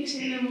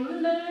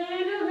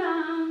క్షణముండలేనుగా.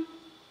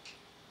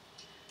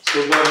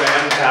 సూపర్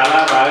మేడం, చాలా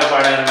బాగా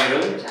పాడారు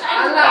మీరు.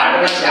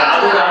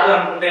 రాదు రాదు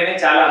అనుకుంటేనే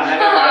చాలా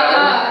అందంగా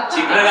పాడారు.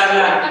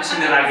 చిత్రగారిలా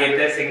అనిపించింది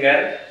నాకైతే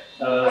సింగర్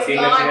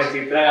సింగర్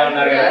చిత్రగా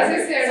ఉన్నారు కదా.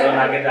 సో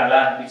నాకైతే అలా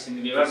అనిపించింది.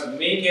 వ్యూవర్స్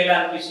మీకు ఎలా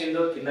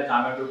అనిపించిందో కింద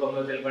కామెంట్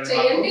రూపంలో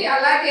తెలపండి.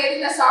 అలాగే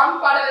ఏదైనా సాంగ్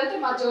పాడాలంటే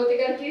మా జ్యోతి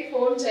గారికి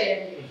ఫోన్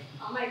చేయండి.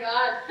 Oh my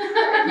god.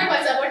 My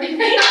supporting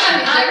me.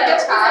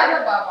 చాలా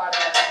బాగా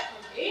పాడారు.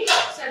 ఓకే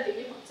సరే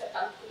దీన్ని ఒకసారి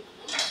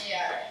కలుపుకుందాము.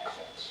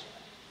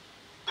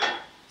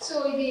 సో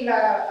ఇది ఇలా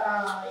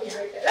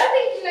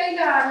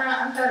ఇలా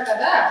అంటారు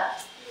కదా,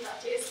 ఇలా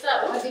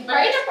చేస్తారు. అది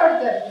బయట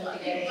పడతారు.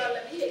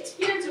 వాళ్ళది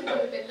ఎక్స్పీరియన్స్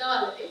ఉంటుంది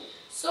పెద్దవాళ్ళది.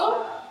 సో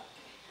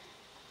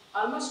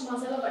ఆల్మోస్ట్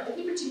మసాలా పట్టింది.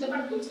 ఇప్పుడు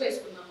చింతపండు పులుసు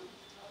వేసుకున్నాము.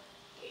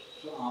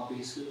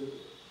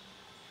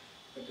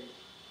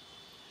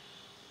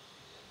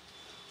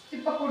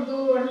 తిప్పకూడదు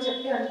అని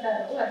చెప్పి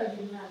అంటారు, అది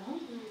విన్నాను.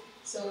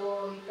 సో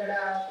ఇక్కడ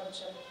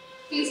కొంచెం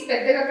పీస్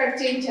పెద్దగా కట్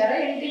చేయించారా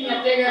ఏంటి మీ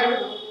అత్తయ్య గారు?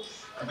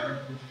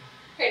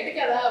 హెడ్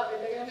కదా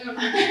పెద్దగానే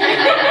ఉంటుంది.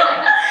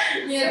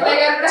 మీ అత్తయ్య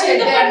గారు కూడా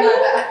హెడ్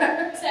అన్నమాట.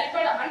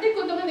 సరిపడా అంటే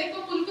కొంతమంది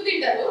ఎక్కువ పులుపు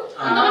తింటారు,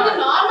 కొంతమంది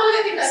నార్మల్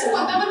గా తింటారు,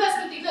 కొంతమంది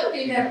అసలు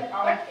తినరు.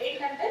 బట్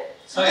ఏంటంటే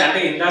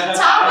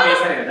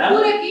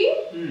కూరకి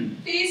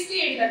టేస్ట్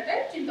ఏంటంటే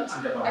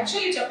చింతపండు.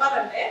 యాక్చువల్లీ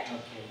చెప్పాలంటే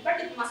బట్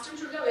ఇది మస్ట్ అండ్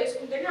షుడ్ గా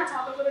వేసుకుంటేనే ఆ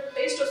చేపల కూర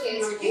టేస్ట్ వస్తుంది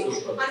మనకి.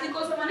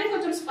 అందుకోసమనే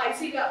కొంచెం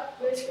స్పైసీగా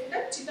వేసుకుంటే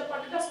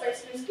చింతపండుగా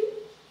స్పైసీనెస్ కి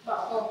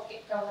బాగా ఓకే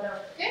కవర్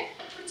అవుతుంది.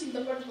 ఇప్పుడు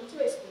చింతపండు కొంచెం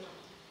వేసుకున్నాను.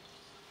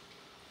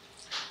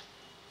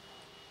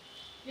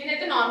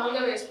 నేనైతే నార్మల్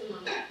గా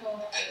వేసుకున్నాను.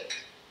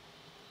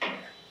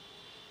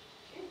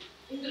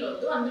 ఇందులో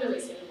అందులో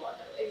వేసేది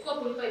వాటర్ ఎక్కువ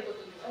పులుపు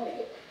అయిపోతుంది.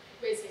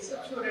 వేసేసి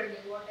చూడండి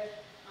వాటర్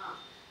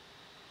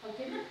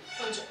ఓకేనా,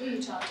 కొంచెం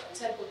చాలు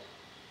సరిపోతుంది.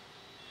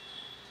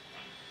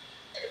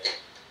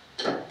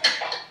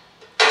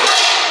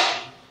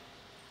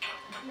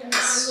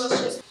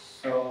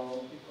 సో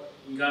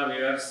ఇంకా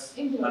వ్యూవర్స్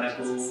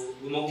మనకు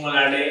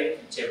గుమగుమలాడే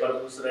చేపల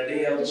పులుసు రెడీ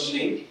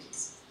అవుతుంది.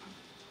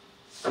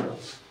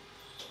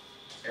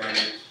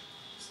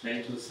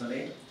 స్మెల్ చూస్తూనే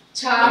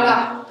చాలా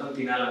మొత్తం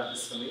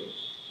తినాలనిపిస్తుంది.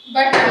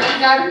 బట్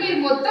దాన్ని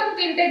మొత్తం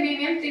తింటే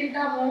మేమేం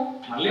తింటాము.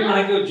 మళ్ళీ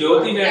మనకి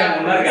జ్యోతి మేడం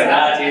ఉన్నారు కదా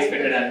చేసి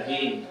పెట్టడానికి.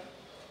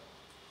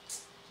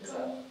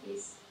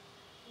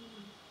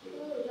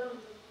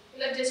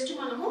 ఇలా జస్ట్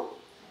మనము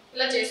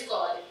ఇలా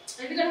చేసుకోవాలి,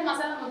 ఎందుకంటే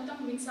మసాలా మొత్తం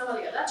మిక్స్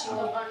అవ్వాలి కదా.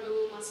 చింతపండు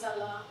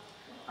మసాలా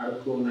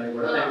అడుక్కు ఉన్నది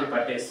కూడా దానికి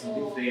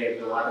పట్టేస్తుంది. ఫ్రీ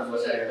అయిపోయి వాటర్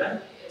పోసారు కదా.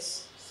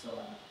 సో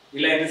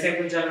ఇలా ఎంతసేపు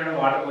ఉంచాలి మేడం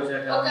వాటర్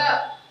పోసాక? ఒక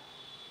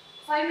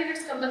 5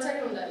 minutes కంపల్సరీ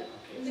ఉండాలి.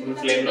 ఫుల్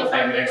ఫ్లేమ్ లో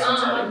 5 minutes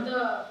ఉంచాలి.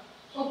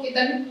 ఓకే,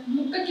 దాని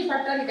ముక్కకి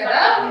పట్టాలి కదా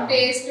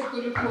టేస్ట్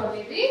పులుపు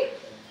అనేది.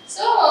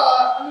 సో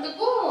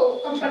అందుకు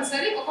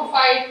కంపల్సరీ ఒక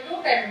 5 to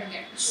 10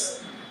 minutes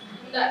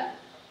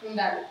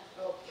ఉండాలి.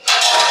 ఓకే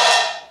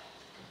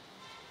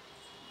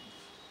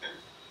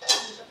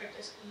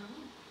పెట్టేసుకున్నాము.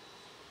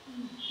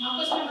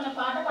 మాకోసం ఏమైనా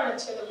పాట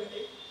పాడొచ్చు కదా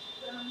ఒకటి.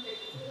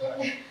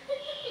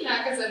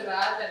 నాకు అసలు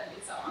రాదండి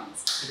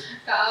సాంగ్స్.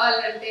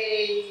 కావాలంటే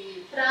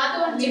రాదు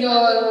నేను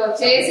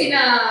చేసిన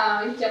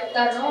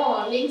చెప్తాను,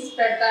 లింక్స్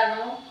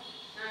పెడతాను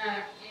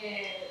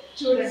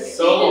చూడండి.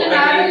 సో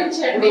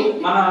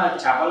మన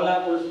చేపల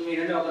పులుసు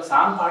మీద ఒక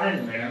సాంగ్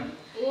పాడండి మేడం.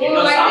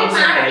 ఎన్నో సాంగ్స్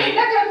ఉంటాయి.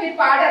 మీరు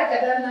పాడారు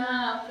కదా, నా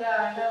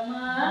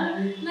ప్రాణమా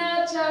నా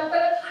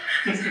చేపల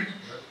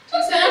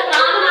చూసారా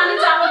ప్రాణాన్ని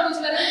చేపల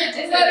పులుసులో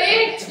సరే.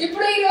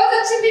 ఇప్పుడు ఈ రోజు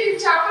వచ్చింది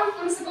చేపల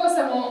పులుసు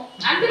కోసము,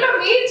 అందులో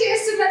మీరు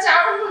చేస్తున్న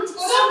చేపల పులుసు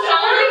కోసం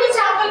ప్రాణానికి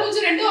చేపల పులుసు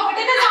రెండు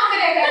ఒకటే సాంగ్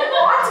రేగారు.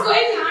 What's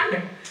going on?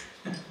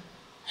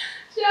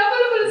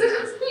 చేపల పులుసు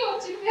కోసం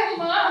వచ్చింది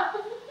అమ్మా.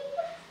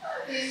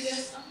 ఏం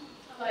చేస్తాం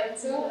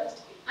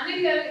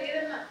అనిల్ గారు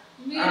ఏదన్నా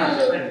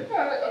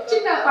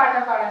చిన్న పాట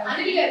పాడండి.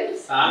 అనిల్ గారు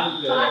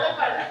పాట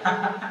పాడండి.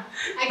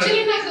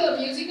 యాక్చువల్లీ నాకు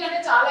మ్యూజిక్ అంటే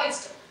చాలా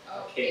ఇష్టం.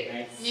 Okay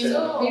nice. నేను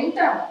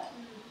వింటాను.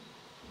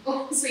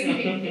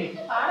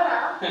 పాడరా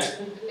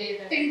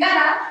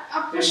తింటారా?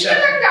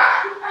 పుష్కలంగా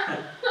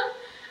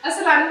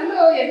అసలు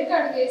అందులో ఎంత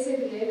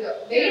అడిగేసేది లేదు.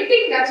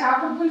 వెయిటింగ్ ఆ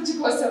చేపల పులుసు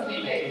కోసం.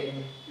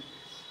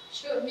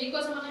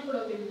 మీకోసం అని ఇప్పుడు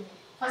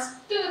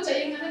ఫస్ట్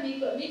చెయ్యగానే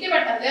మీకే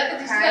పెట్టాలి,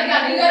 లేకపోతే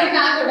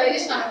నాకు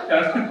డైజెషన్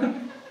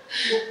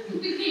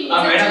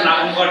మేడం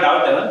నాకు ఇంకో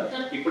డౌట్.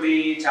 ఇప్పుడు ఈ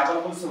చేపల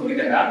పులుసు ఉంది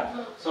కదా,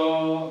 సో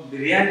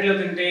బిర్యానీలో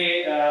తింటే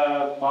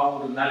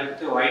బాగుంటుందా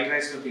లేకపోతే వైట్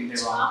రైస్ లో తింటే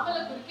బాగుంటుందా?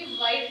 చేపల పులుసుకి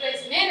వైట్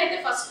రైస్ నేనైతే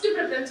ఫస్ట్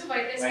ప్రిఫరెన్స్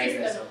వైట్ రైస్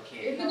ఇస్తాను.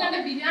 ఎందుకంటే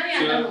బిర్యానీ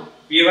అంటాము.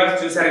 వ్యూవర్స్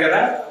చూసారు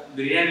కదా,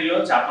 బిర్యానీలో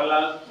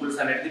చేపల పులుసు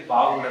అనేది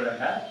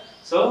బాగుండదంట.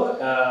 సో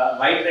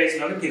వైట్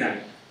రైస్ లోనే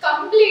తినాలి.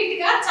 కంప్లీట్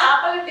గా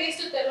చేపల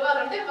టేస్ట్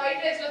తెలవాలంటే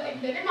వైట్ రైస్ లో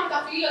తింటేనే మనకు ఆ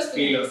ఫీల్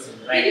వస్తుంది.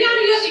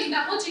 బిర్యానీలో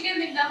తింటాము,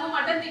 చికెన్ తింటాము,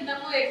 మటన్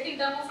తింటాము, ఎగ్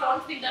తింటాము,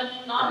 ప్రాన్స్ తింటాము,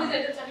 నాన్ వెజ్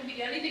ఐటమ్స్ అని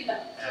బిర్యానీ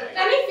తింటాము.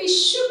 కానీ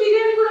ఫిష్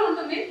బిర్యానీ కూడా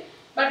ఉంటుంది,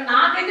 బట్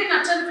నాకైతే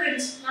నచ్చదు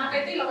ఫ్రెండ్స్.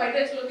 నాకైతే ఇలా వైట్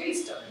రైస్ లోకి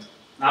ఇష్టం.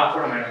 నాకు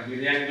కూడా మేడం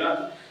బిర్యానీలో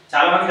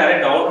చాలా మందికి అదే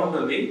డౌట్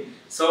ఉంటుంది.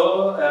 సో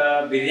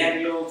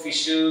బిర్యానీలో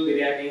ఫిష్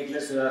బిర్యానీ ఇట్లా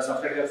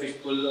సపరేట్ గా ఫిష్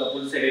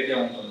పులుసు ఏదైతే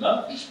ఉంటుందో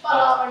ఫిష్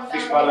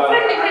పలావ్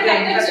అంటే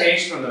అంత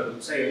టేస్ట్ ఉండదు.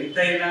 సో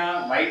ఎంతైనా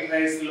వైట్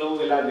రైస్ లో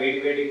ఇలా వేడి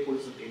వేడి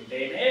పులుసు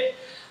తింటేనే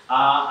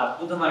ఆ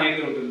అద్భుతం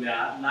అనేది ఉంటుంది.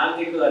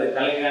 నాలుగు అది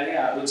కలగానే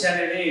ఆ రుచి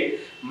అనేది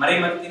మరీ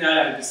తినాలి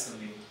అనిపిస్తుంది.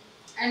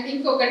 అండ్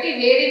ఇంకొకటి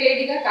వేడి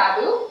వేడిగా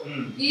కాదు,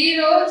 ఈ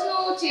రోజు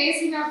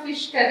చేసిన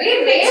ఫిష్ కర్రీ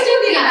రేపు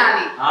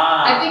తినాలి.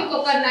 ఐ థింక్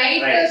ఒక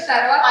నైట్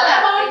తర్వాత అలా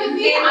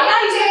బాగుంటుంది. అలా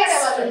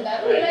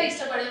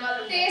ఇష్టపడే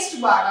వాళ్ళు టేస్ట్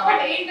బాగా.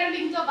 బట్ ఏంటంటే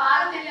ఇంకా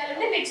బాగా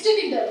తెలియాలంటే నెక్స్ట్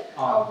తింటారు.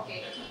 ఓకే.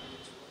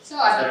 సో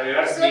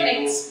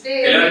నెక్స్ట్ డే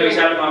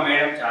విషయాలు మా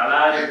మేడం చాలా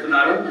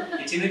చెప్తున్నారు.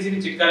 ఈ చిన్న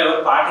చిన్న చిట్కాలు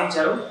ఎవరు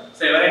పాటించారు.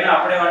 సో ఎవరైనా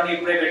అప్పుడే వండి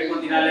ఇప్పుడే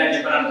పెట్టుకుని తినాలి అని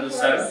చెప్పి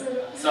చూస్తారు.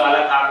 సో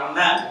అలా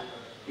కాకుండా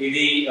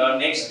ఇది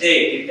నెక్స్ట్ డే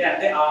తింటే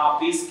అంటే ఆ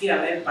పీస్ కి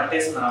అనేది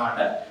పట్టేస్తుంది అనమాట.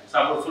 సో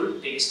అప్పుడు ఫుల్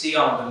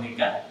టేస్టీగా ఉంటుంది.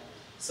 ఇంకా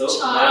సో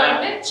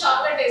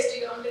చాలా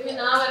టేస్టీగా ఉంటుంది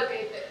నా వరకు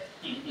అయితే.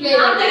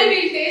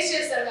 మీరు టేస్ట్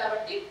చేస్తారు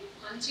కాబట్టి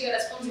మంచిగా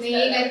రెస్పాన్స్.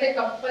 నేనైతే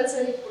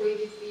కంపల్సరీ ఇప్పుడు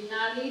ఇది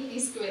తినాలి,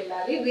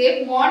 తీసుకువెళ్ళాలి, రేపు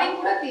మార్నింగ్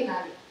కూడా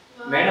తినాలి.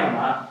 మేడం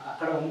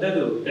అక్కడ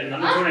ఉండదు.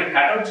 నన్ను చూడండి,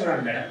 కట్అవుట్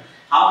చూడండి మేడం.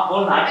 హాఫ్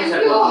బౌల్ నాకే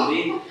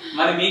సరిపోతుంది.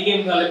 మరి మీకేం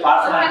కావాలి?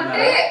 పార్సల్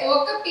అంటే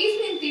ఒక పీస్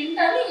నేను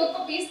తింటాను,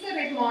 ఇంకొక పీస్ తో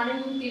రేపు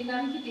మార్నింగ్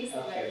తినడానికి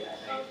తీసుకువెళ్ళాలి.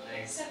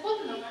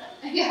 సరిపోతుందా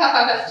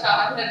మేడం?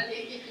 చాలండి.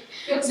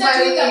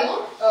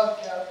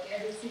 Okay okay.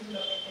 రిసీవ్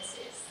లో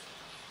పెట్టేసి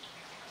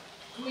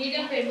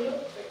మీడియం ఫ్లేమ్ లో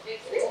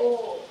పెట్టేసి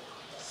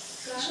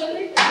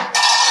స్పెషల్లీ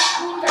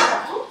స్పూన్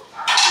పెడతాము.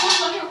 స్పూన్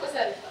కొని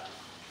ఒకసారి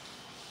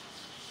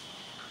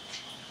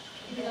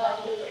ఇది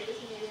దాంట్లో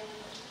పెట్టేసి మీడియం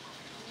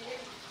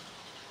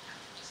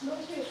స్లో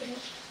చేయండి.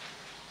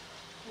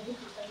 అది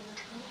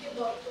ఓకే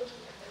బాగుంటుంది.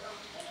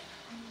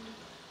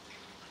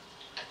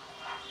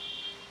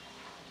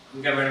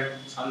 ఇంకా మేడం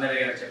సౌందర్య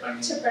గారు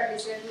చెప్పండి. చెప్పండి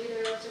సార్, మీరు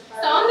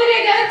చెప్పండి. సౌందర్య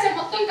గారు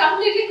మొత్తం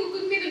కంప్లీట్లీ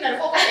కుకింగ్ మీద ఉన్నారు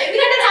ఫోకస్.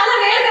 ఎందుకంటే చాలా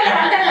రేర్ కదా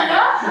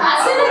వంటలలో.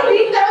 అసలు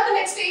దీని తర్వాత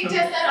నెక్స్ట్ ఏం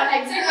చేస్తారు అని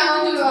ఎగ్జాక్ట్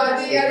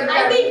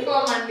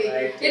అండి.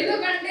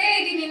 ఎందుకంటే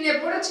ఇది నేను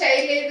ఎప్పుడు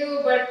చేయలేదు.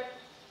 But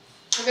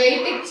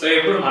waiting. సో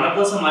ఇప్పుడు మన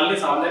కోసం మళ్ళీ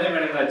సౌందర్య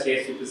మేడం గారు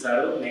చేసి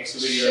చూపిస్తారు నెక్స్ట్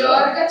వీడియోలో.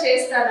 షూర్ గా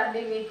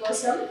చేస్తానండి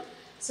మీకోసం.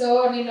 సో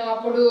నేను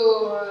అప్పుడు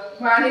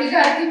మా అనిల్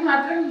గారికి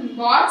మాత్రం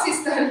బాక్స్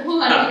ఇస్తాను.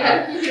 అనిల్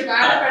గారికి మీరు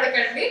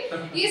బాధపడకండి.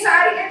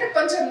 ఈసారి అయితే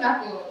కొంచెం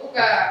నాకు ఒక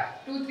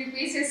 2-3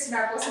 పీసెస్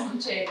నా కోసం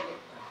ఉంచేయండి.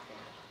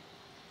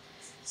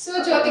 సో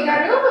జ్యోతి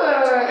గారు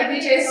ఇది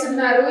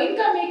చేస్తున్నారు.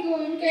 ఇంకా మీకు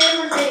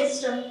ఇంకేమంటే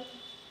ఇష్టం?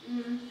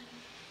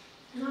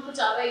 నాకు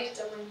చాలా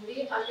ఇష్టం అండి.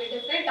 ఆలుగడ్డ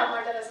ఫ్రై,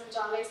 టమాటా రసం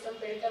చాలా ఇష్టం.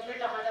 బెండకాయ ఫ్రై,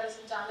 టమాటా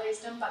రసం చాలా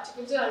ఇష్టం.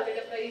 పచ్చిపులుసు,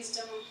 ఆలుగడ్డ ఫ్రై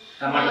ఇష్టం.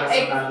 టమాటా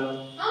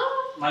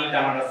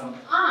రసం,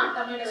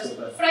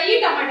 ఫ్రై,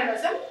 టమాటా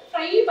రసం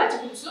ఫ్రై,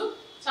 పచ్చిపులుసు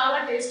చాలా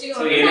టేస్టీగా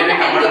ఉంటుంది.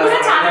 హెల్త్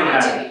కూడా చాలా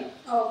మంచిది.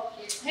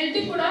 హెల్త్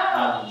కూడా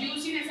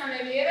జ్యూసీనెస్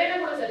అనేది ఏదైనా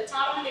కూడా సరే.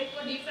 చాలా మంది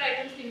ఎక్కువ డీప్ ఫ్రై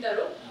ఐటమ్స్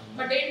తింటారు.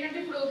 బట్ ఏంటంటే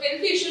ఇప్పుడు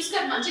హెల్త్ ఇష్యూస్ కి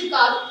అది మంచిది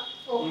కాదు.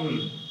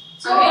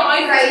 సో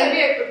ఆయిల్ ఫ్రై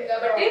అయిపోతుంది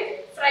కాబట్టి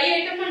ఫ్రై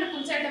ఐటమ్ అండ్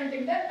పులుసు ఐటమ్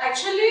తింటే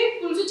యాక్చువల్లీ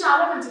పులుసు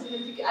చాలా మంచిది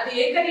హెల్త్ కి. అది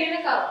ఏ కర్రీ అయినా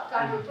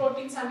కాదు,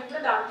 ప్రోటీన్స్ అన్ని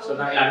కూడా దాంట్లో సో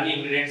దాంట్లో అన్ని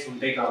ఇంగ్రీడియెంట్స్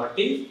ఉంటాయి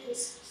కాబట్టి.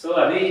 సో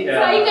అది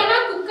ఫ్రై కన్నా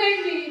కుక్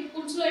అయింది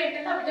పులుసులో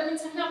ఏంటంటే ఆ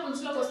విటమిన్స్ అన్ని ఆ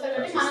పులుసులోకి వస్తాయి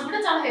కాబట్టి మనం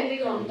కూడా చాలా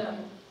హెల్తీగా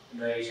ఉంటాము.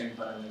 డైజెషన్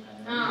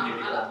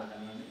పరంగా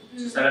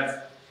సరే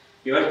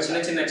ఎవరు చిన్న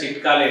చిన్న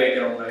చిట్కాలు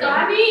ఏవైతే ఉన్నాయో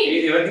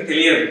ఇది ఎవరికి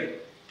తెలియదు.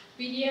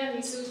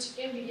 బిర్యానీస్,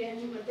 చికెన్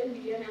బిర్యానీ, మటన్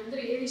బిర్యానీ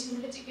అందరూ ఏది ఇష్టం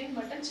అంటే చికెన్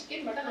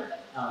మటన్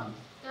అంటారు.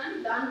 కానీ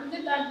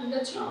దానికి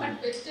ఉండొచ్చు. బట్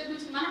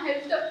వెజిటేబుల్స్ మన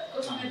హెల్త్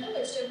కోసం అయితే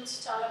వెజిటేబుల్స్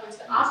చాలా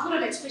మంచిది.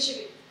 ఆకుకూరలు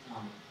ఎస్పెషల్లీ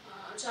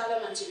చాలా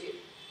మంచిది.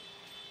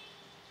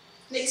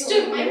 నెక్స్ట్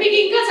మీకు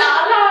ఇంకా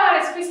చాలా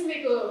రెసిపీస్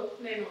మీకు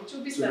నేను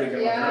చూపిస్తాను.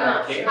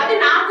 అది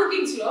నా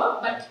కుకింగ్స్ లో.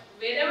 బట్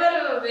వేరే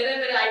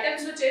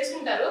ఐటమ్స్ లో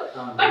చేసుకుంటారు.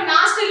 బట్ నా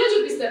స్టైల్లో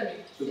చూపిస్తాను మీకు.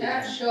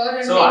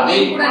 సో అది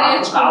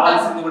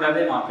కావాల్సింది కూడా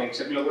అదే, మా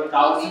ప్రేక్షకులకు కూడా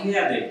కావాల్సింది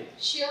అదే.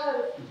 ష్యూర్.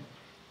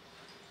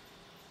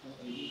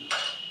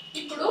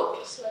 ఇప్పుడు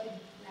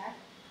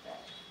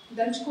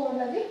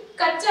దంచుకోవాలి.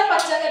 కచ్చా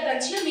పచ్చగా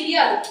దంచిన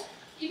మిరియాలు.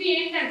 ఇవి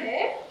ఏంటంటే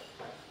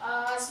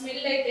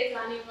స్మెల్ అయితే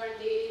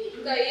కానివ్వండి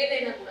ఇంకా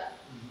ఏదైనా కూడా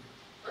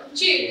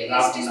మంచి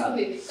టేస్ట్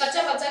ఇస్తుంది.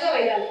 కచ్చా పచ్చగా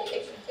వేయాలి.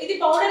 ఇది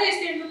పౌడర్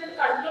వేస్తే ఏంటంటే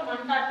కడుపులో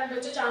మంట అట్లాంటి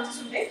వచ్చే ఛాన్సెస్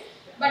ఉంటాయి.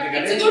 But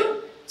it's good.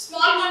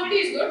 Small quantity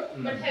is good.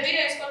 But heavy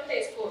వేసుకోవాలి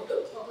వేసుకోవద్దు.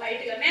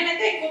 లైట్ గా.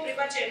 నేనైతే ఎక్కువ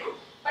ప్రిఫర్ చేయను.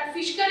 బట్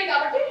ఫిష్ కర్రీ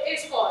కాబట్టి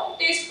వేసుకోవాలి.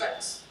 టేస్ట్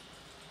బడ్స్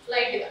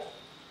లైట్ గా.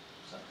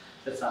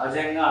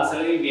 సహజంగా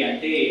అసలు ఇవి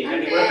అంటే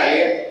ఏంటంటే కూడా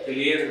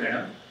తెలియదు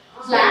మేడం.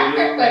 బ్లాక్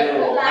పెప్పర్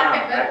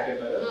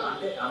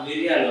అంటే ఆ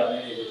మిరియాలు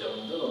అనేది ఏదైతే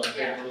ఉందో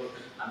అంటే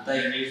అంతా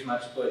ఇంగ్లీష్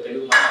మర్చిపోయి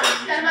తెలుగు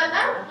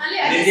మర్చిపోయి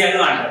మిరియాలు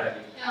అంటారు.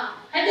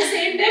 అట్ ద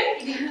సేమ్ టైం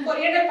ఇది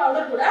కొరియాండర్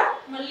పౌడర్ కూడా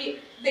మళ్ళీ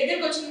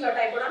దగ్గరికి వచ్చింది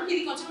కాబట్టి అయిపోవడానికి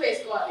ఇది కొంచెం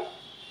వేసుకోవాలి.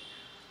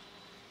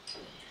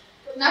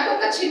 నాకు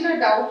ఒక చిన్న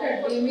డౌట్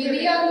అండి,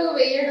 మిరియాలు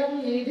వేయడం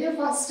ఇదే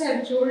ఫస్ట్ టైం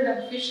చూడడం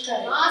ఫిష్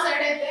కర్రీ. మా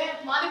సైడ్ అయితే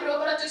మాది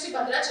ప్రోపర్ వచ్చేసి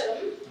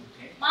భద్రాచలం.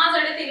 మా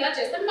సైడ్ అయితే ఇలా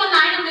చేస్తారు. మా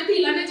నాయనమ్మ అయితే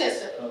ఇలానే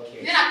చేస్తారు.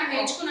 నేను అక్కడ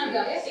నేర్చుకున్నాను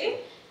కాబట్టి.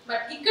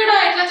 బట్ ఇక్కడ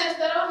ఎట్లా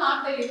చేస్తారో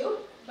నాకు తెలీదు.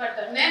 బట్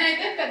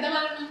నేనైతే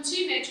పెద్దవాళ్ళ నుంచి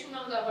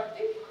నేర్చుకున్నాను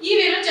కాబట్టి ఈ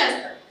వేలో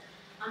చేస్తారు.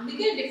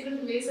 అందుకే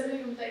డిఫరెంట్ వేస్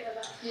అనేవి ఉంటాయి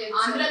కదా.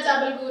 ఆంధ్ర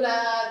చేపల కూర,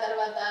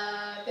 తర్వాత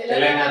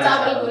తెలంగాణ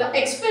చేపల కూర,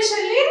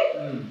 ఎక్స్పెషల్లీ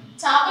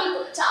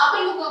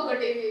చేపలకు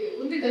ఒకటి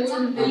ఉంది తెలుసా,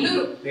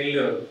 నెల్లూరు.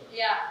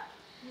 యా,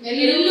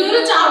 నెల్లూరు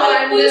చేపల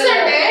పులుసు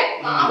అంటే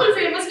మామూలు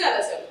ఫేమస్ కాదు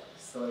అసలు.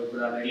 సో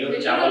ఇప్పుడు ఆ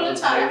నెల్లూరు చేపల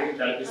పులుసు అనేది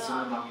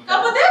తలపిస్తున్నాం మాకు.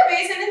 కాకపోతే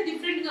వేస్ అనేది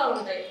డిఫరెంట్ గా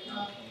ఉంటాయి.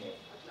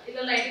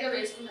 ఇలా లైట్ గా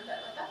వేసుకున్న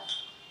తర్వాత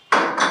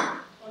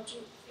కొంచెం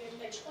ఏం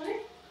తెచ్చుకొని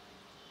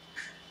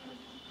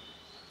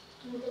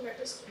మూత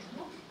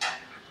పెట్టేసుకున్నాము.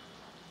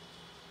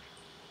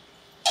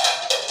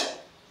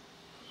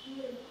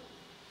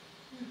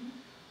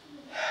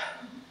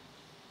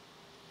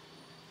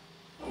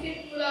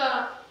 కూర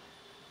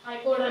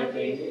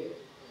అయిపోవడానికి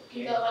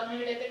ఇంకా 1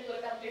 మినిట్ అయితే కూర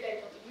కంప్లీట్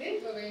అయిపోతుంది.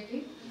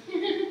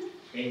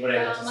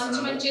 మంచి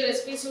మంచి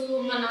రెసిపీస్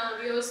మన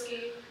వ్యూవర్స్ కి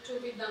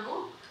చూపిద్దాము.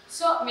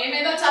 సో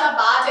మేమేదో చాలా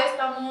బాగా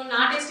చేస్తాము, నా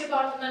టేస్ట్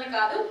బాగుంటుందని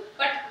కాదు,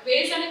 బట్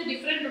వేస్ అనేది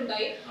డిఫరెంట్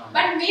ఉంటాయి.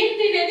 బట్ మేము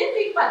తినేది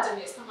మీకు పరిచయం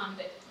చేస్తాం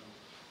అంతే.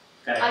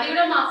 అది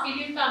కూడా మా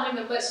feeling family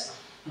members.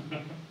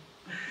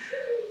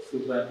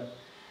 Super.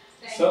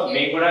 So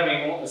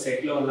మేము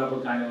సెట్ లో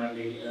ఉన్నప్పుడు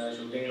కానివ్వండి,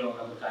 షూటింగ్ లో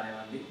ఉన్నప్పుడు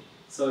కానివ్వండి,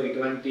 సో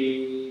ఇటువంటి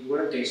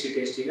కూడా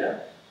టేస్టీగా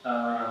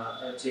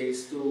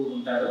చేస్తూ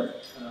ఉంటారు.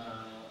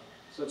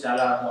 సో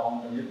చాలా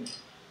బాగుంటుంది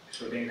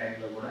షూటింగ్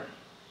టైంలో కూడా.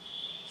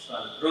 సో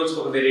రోజుకు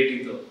ఒక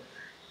వెరైటీతో.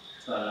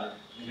 సో అలా,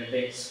 ఎందుకంటే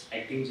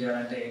యాక్టింగ్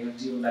చేయాలంటే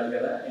ఎనర్జీ ఉండాలి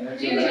కదా,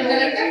 ఎనర్జీ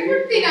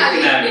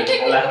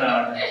అలా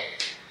అన్నమాట.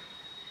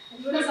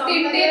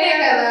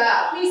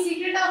 మీ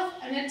సీక్రెట్ ఆఫ్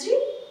ఎనర్జీ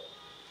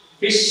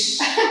ఫిష్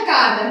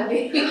కాదండి.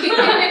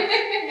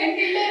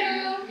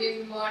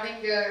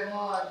 Morning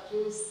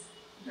juice,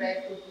 dry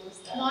fruit juice.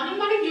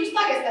 Morning juice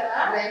తాగేస్తారా?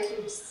 Dry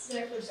fruits.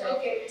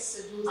 Okay.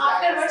 Juice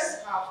afterwards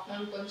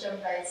afternoon కొంచెం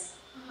రైస్.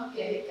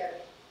 ఓకే.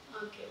 కర్రీ.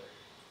 ఓకే.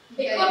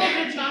 ఎక్కువ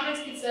ప్రిఫరెన్స్ నాన్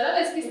వెజ్ ఇస్తారా,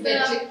 వెజ్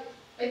ఇస్తారా?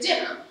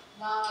 వెజ్జేనా?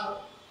 వావ్.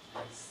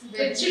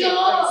 వెజ్ లో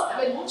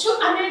వెజ్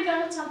అనేది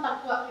చాలా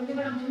తక్కువ.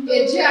 ఎందుకంటే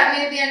వెజ్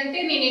అనేది అంటే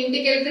నేను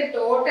ఇంటికి వెళ్తే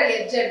టోటల్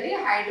వెజ్ అండి.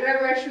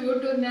 హైదరాబాద్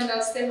షూట్ ఉందని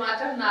వస్తే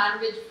మాత్రం నాన్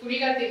వెజ్ ఫుల్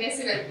గా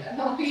తినేసి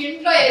వెళ్తాను.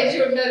 ఇంట్లో వెజ్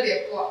ఉండదు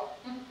ఎక్కువ.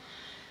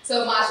 సో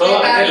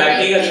అంటే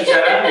లక్కీగా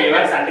చూసారా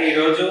వ్యూవర్స్, అంటే ఈ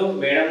రోజు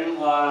మేడం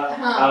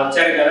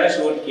వచ్చారు కదా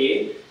షూట్ కి.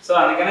 సో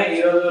అందుకనే ఈ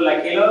రోజు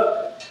లక్కీలో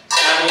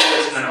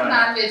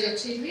నాన్ వెజ్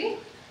వచ్చింది.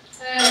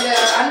 అండ్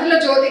అందులో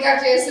జ్యోతిగా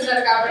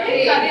చేస్తున్నారు కాబట్టి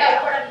అది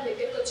అయిపోవడానికి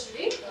దగ్గరికి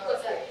వచ్చింది.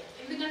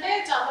 ఎందుకంటే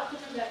చేపలు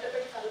కొంచెం గడ్డ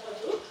పెట్టి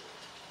కలపదు,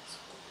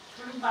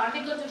 మనం బాండి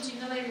కొంచెం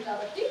చిన్నదైంది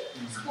కాబట్టి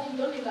స్పూన్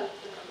తో నేను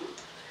కలుపుతున్నాను.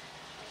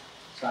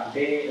 సో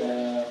అంటే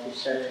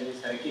ఫిష్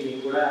అనేసరికి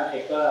నేను కూడా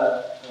ఎక్కువ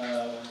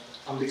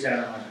పంపించాను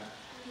అనమాట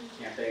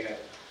అత్తయ్య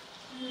గారు.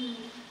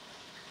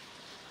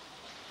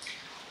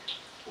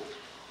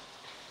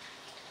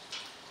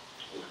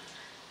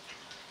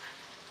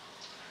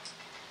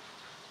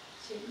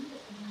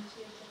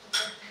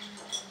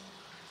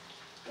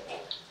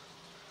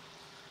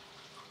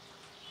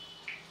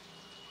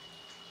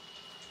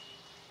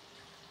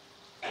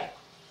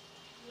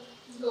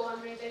 ఇంకో 1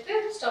 మినిట్ అయితే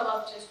స్టవ్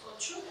ఆఫ్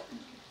చేసుకోవచ్చు.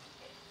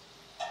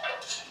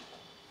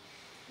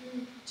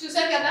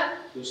 చూసారు కదా,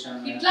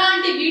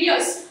 ఇట్లాంటి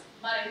వీడియోస్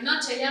మరెన్నో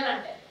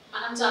చేయాలంటే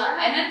మనం చాలా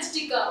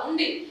ఎనర్జెటిక్ గా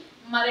ఉండి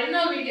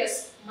మరెన్నో వీడియోస్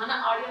మన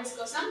ఆడియన్స్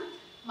కోసం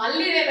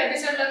మళ్ళీ రేపు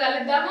ఎపిసోడ్ లో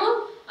కలుద్దాము.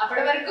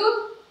 అప్పటి వరకు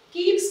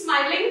keep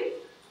smiling.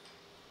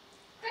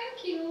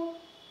 Thank you.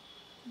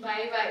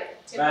 By by.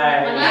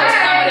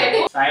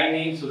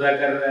 Saini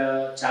Sudhakar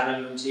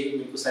channel నుంచి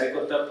మీకు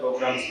సరికొత్త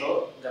ప్రోగ్రామ్స్ లో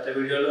గత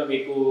వీడియోలో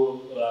మీకు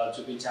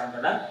చూపించాం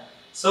కదా.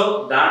 సో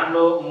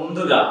దాంట్లో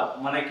ముందుగా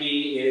మనకి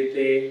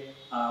ఏదైతే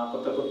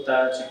కొత్త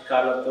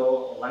చిట్కాలతో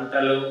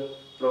వంటలు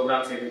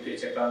ప్రోగ్రామ్స్ ఏదైతే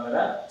చెప్పాం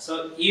కదా, సో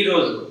ఈ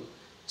రోజు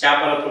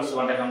చేపల పులుసు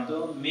వంటకంతో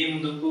మీ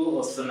ముందుకు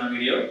వస్తున్న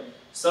వీడియో.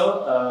 సో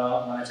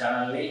మన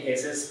ఛానల్ని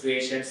ఎస్ఎస్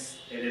క్రియేషన్స్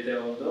ఏదైతే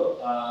ఉందో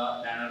ఆ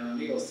బ్యానర్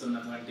నుండి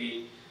వస్తున్నటువంటి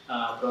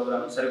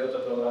ప్రోగ్రామ్, సరికొత్త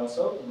ప్రోగ్రామ్స్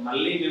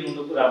మళ్ళీ మీ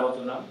ముందుకు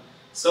రాబోతున్నాం.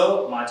 సో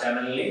మా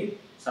ఛానల్ని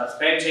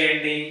సబ్స్క్రైబ్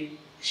చేయండి,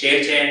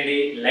 షేర్ చేయండి,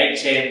 లైక్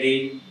చేయండి,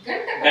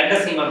 గంట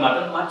సింబల్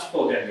మాత్రం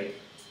మర్చిపోకండి.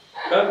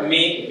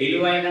 మీ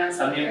విలువైన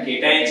సమయం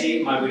కేటాయించి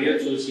మా వీడియో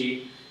చూసి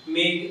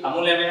మీ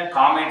అమూల్యమైన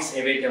కామెంట్స్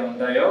ఏవైతే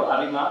ఉంటాయో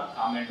అవి మా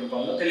కామెంట్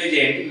రూపంలో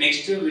తెలియజేయండి.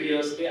 నెక్స్ట్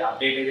వీడియోస్కి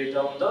అప్డేట్ ఏదైతే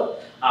ఉందో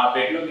ఆ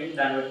అప్డేట్లో మేము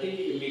దాన్ని బట్టి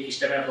మీకు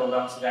ఇష్టమైన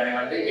ప్రోగ్రామ్స్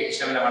కానివ్వండి, మీకు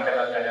ఇష్టమైన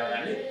వంటకాలు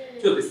కానివ్వండి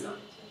చూపిస్తాం.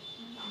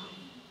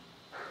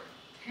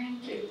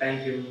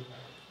 Thank you.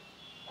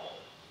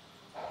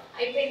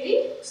 అయిపోయింది,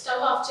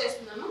 స్టవ్ ఆఫ్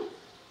చేస్తున్నాను.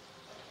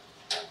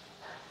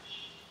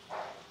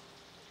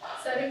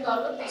 సర్వింగ్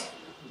బౌల్లో తీసుకున్నాను.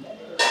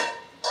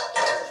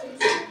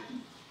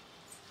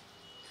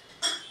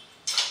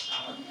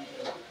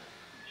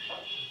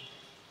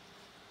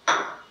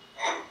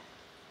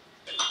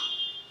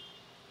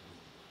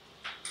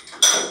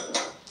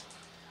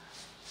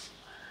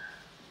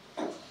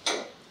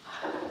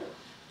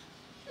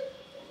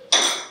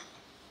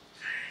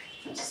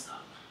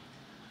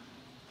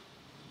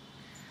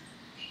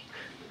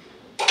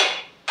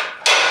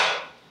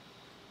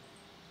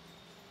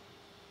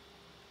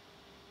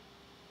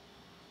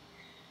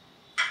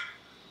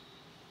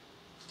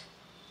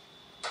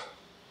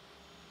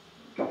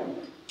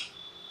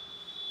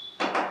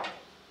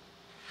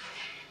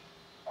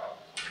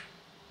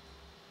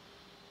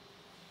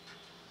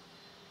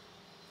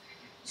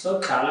 సో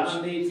చాలా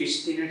మంది ఫిష్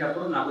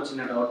తినేటప్పుడు నాకు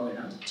చిన్న డౌట్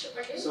మేడం.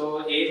 సో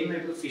ఏదైనా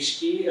ఇప్పుడు ఫిష్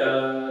కి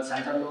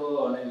సెంటర్ లో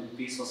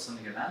పీస్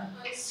వస్తుంది కదా,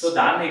 సో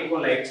దాన్ని ఎక్కువ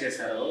లైక్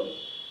చేశారు.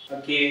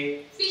 Okay,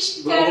 fish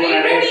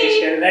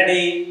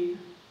ready.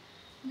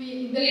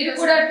 మీరు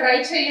కూడా ట్రై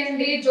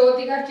చేయండి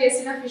జ్యోతి గారు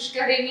చేసిన ఫిష్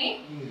కర్రీని.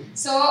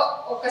 సో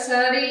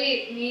ఒకసారి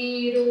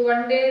మీరు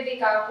వండేది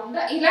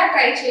కాకుండా ఇలా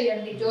ట్రై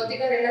చేయండి, జ్యోతి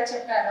గారు ఎలా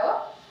చెప్పారో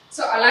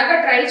సో అలాగా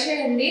ట్రై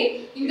చేయండి.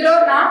 ఇందులో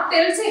నాకు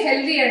తెలిసి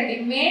హెల్దీ అండి.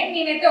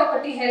 నేనైతే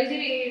ఒకటి హెల్దీ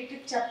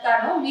టిప్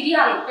చెప్తాను.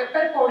 మిరియాలు,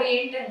 పెప్పర్ పొడి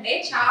ఏంటంటే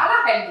చాలా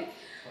హెల్దీ.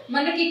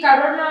 మనకి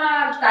కరోనా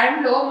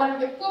టైంలో మనం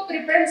ఎక్కువ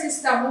ప్రిఫరెన్స్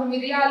ఇస్తాము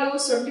మిరియాలు,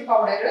 సొంటి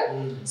పౌడర్.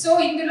 సో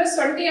ఇందులో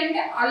సొంటి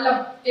అంటే అల్లం,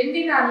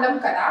 ఎండిన అల్లం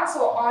కదా. సో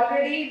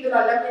ఆల్రెడీ ఇందులో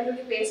అల్లం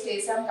వెల్లుల్లి పేస్ట్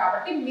వేసాం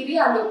కాబట్టి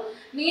మిరియాలు.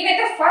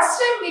 నేనైతే ఫస్ట్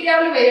టైం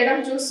మిరియాలు వేయడం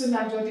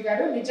చూస్తున్నాను జ్యోతి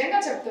గారు,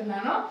 నిజంగా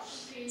చెప్తున్నాను.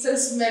 సో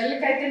స్మెల్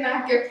కి అయితే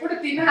నాకు ఎప్పుడు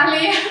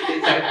తినాలి,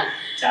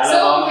 సో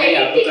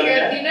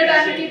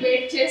తినడానికి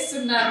వెయిట్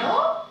చేస్తున్నాను.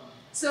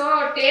 సో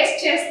టేస్ట్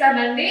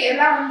చేస్తానండి,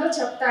 ఎలా ఉందో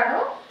చెప్తాను.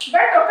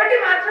 బట్ ఒకటి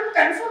మాత్రం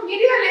కన్ఫర్మ్,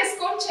 మిరియాలు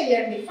వేసుకొని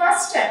చేయండి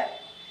first time.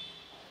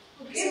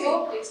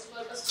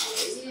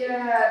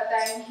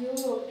 Thank you.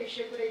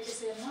 Tissue కూడా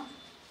ఇచ్చేసాను.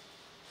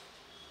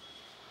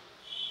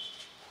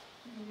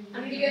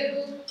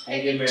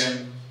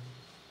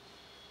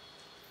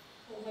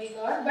 ఓ మై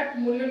గాడ్, బట్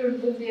ముళ్ళు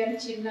ఉంటుంది అని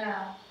చిన్న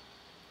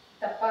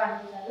తప్ప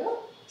అంటున్నారు.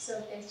 సో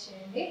టేస్ట్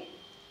చేయండి.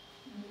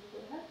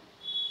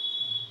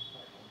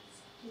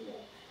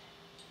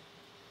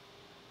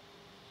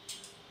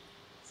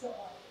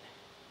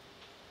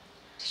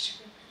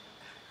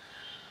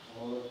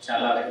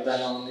 చాలా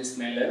అద్భుతంగా ఉంది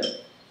స్మెల్.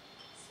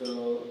 సో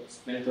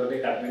స్మెల్ తోటి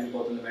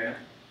కట్టిపోతుంది మేడం,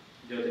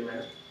 జ్యోతి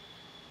మేడం.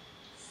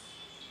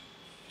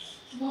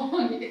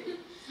 బాగుంది,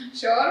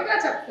 షూర్ గా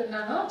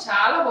చెప్తున్నాను,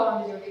 చాలా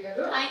బాగుంది జ్యోతి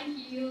గారు. Thank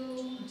you.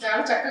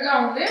 చాలా చక్కగా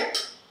ఉంది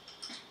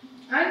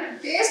అండ్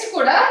టేస్ట్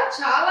కూడా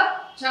చాలా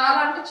చాలా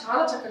అంటే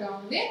చాలా చక్కగా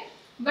ఉంది.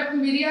 బట్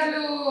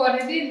మిరియాలు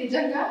అనేది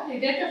నిజంగా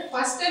ఇదైతే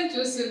ఫస్ట్ టైం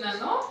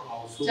చూస్తున్నాను,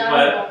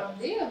 చాలా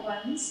బాగుంది.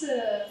 వన్స్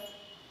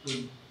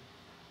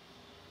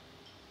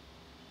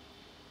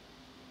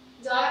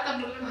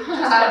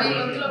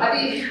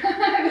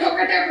అది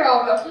ఒకటే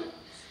ప్రాబ్లం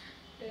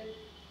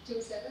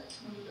చూసారా.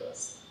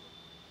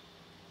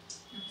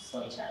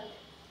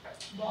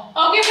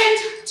 ఓకే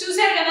ఫ్రెండ్స్,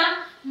 చూసారు కదా,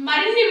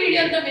 మరిన్ని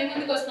వీడియోలతో మేము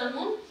ముందుకు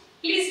వస్తాము.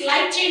 ప్లీజ్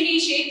లైక్ చేయండి,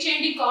 షేర్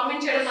చేయండి,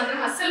 కామెంట్ చేయడం మాత్రం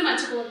అస్సలు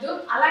మర్చిపోవద్దు.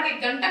 అలాగే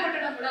గంట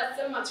కొట్టడం కూడా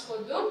అస్సలు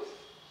మర్చిపోవద్దు.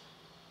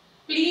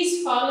 Please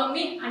follow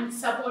me and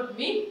support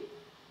me.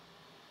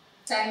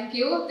 Thank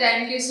you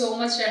so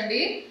much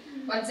అండి.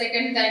 వన్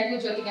సెకండ్, థ్యాంక్ యూ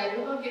జ్యోతి గారు.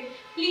 Okay,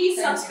 please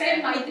subscribe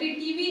Mythri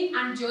TV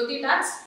and Jyothi talks.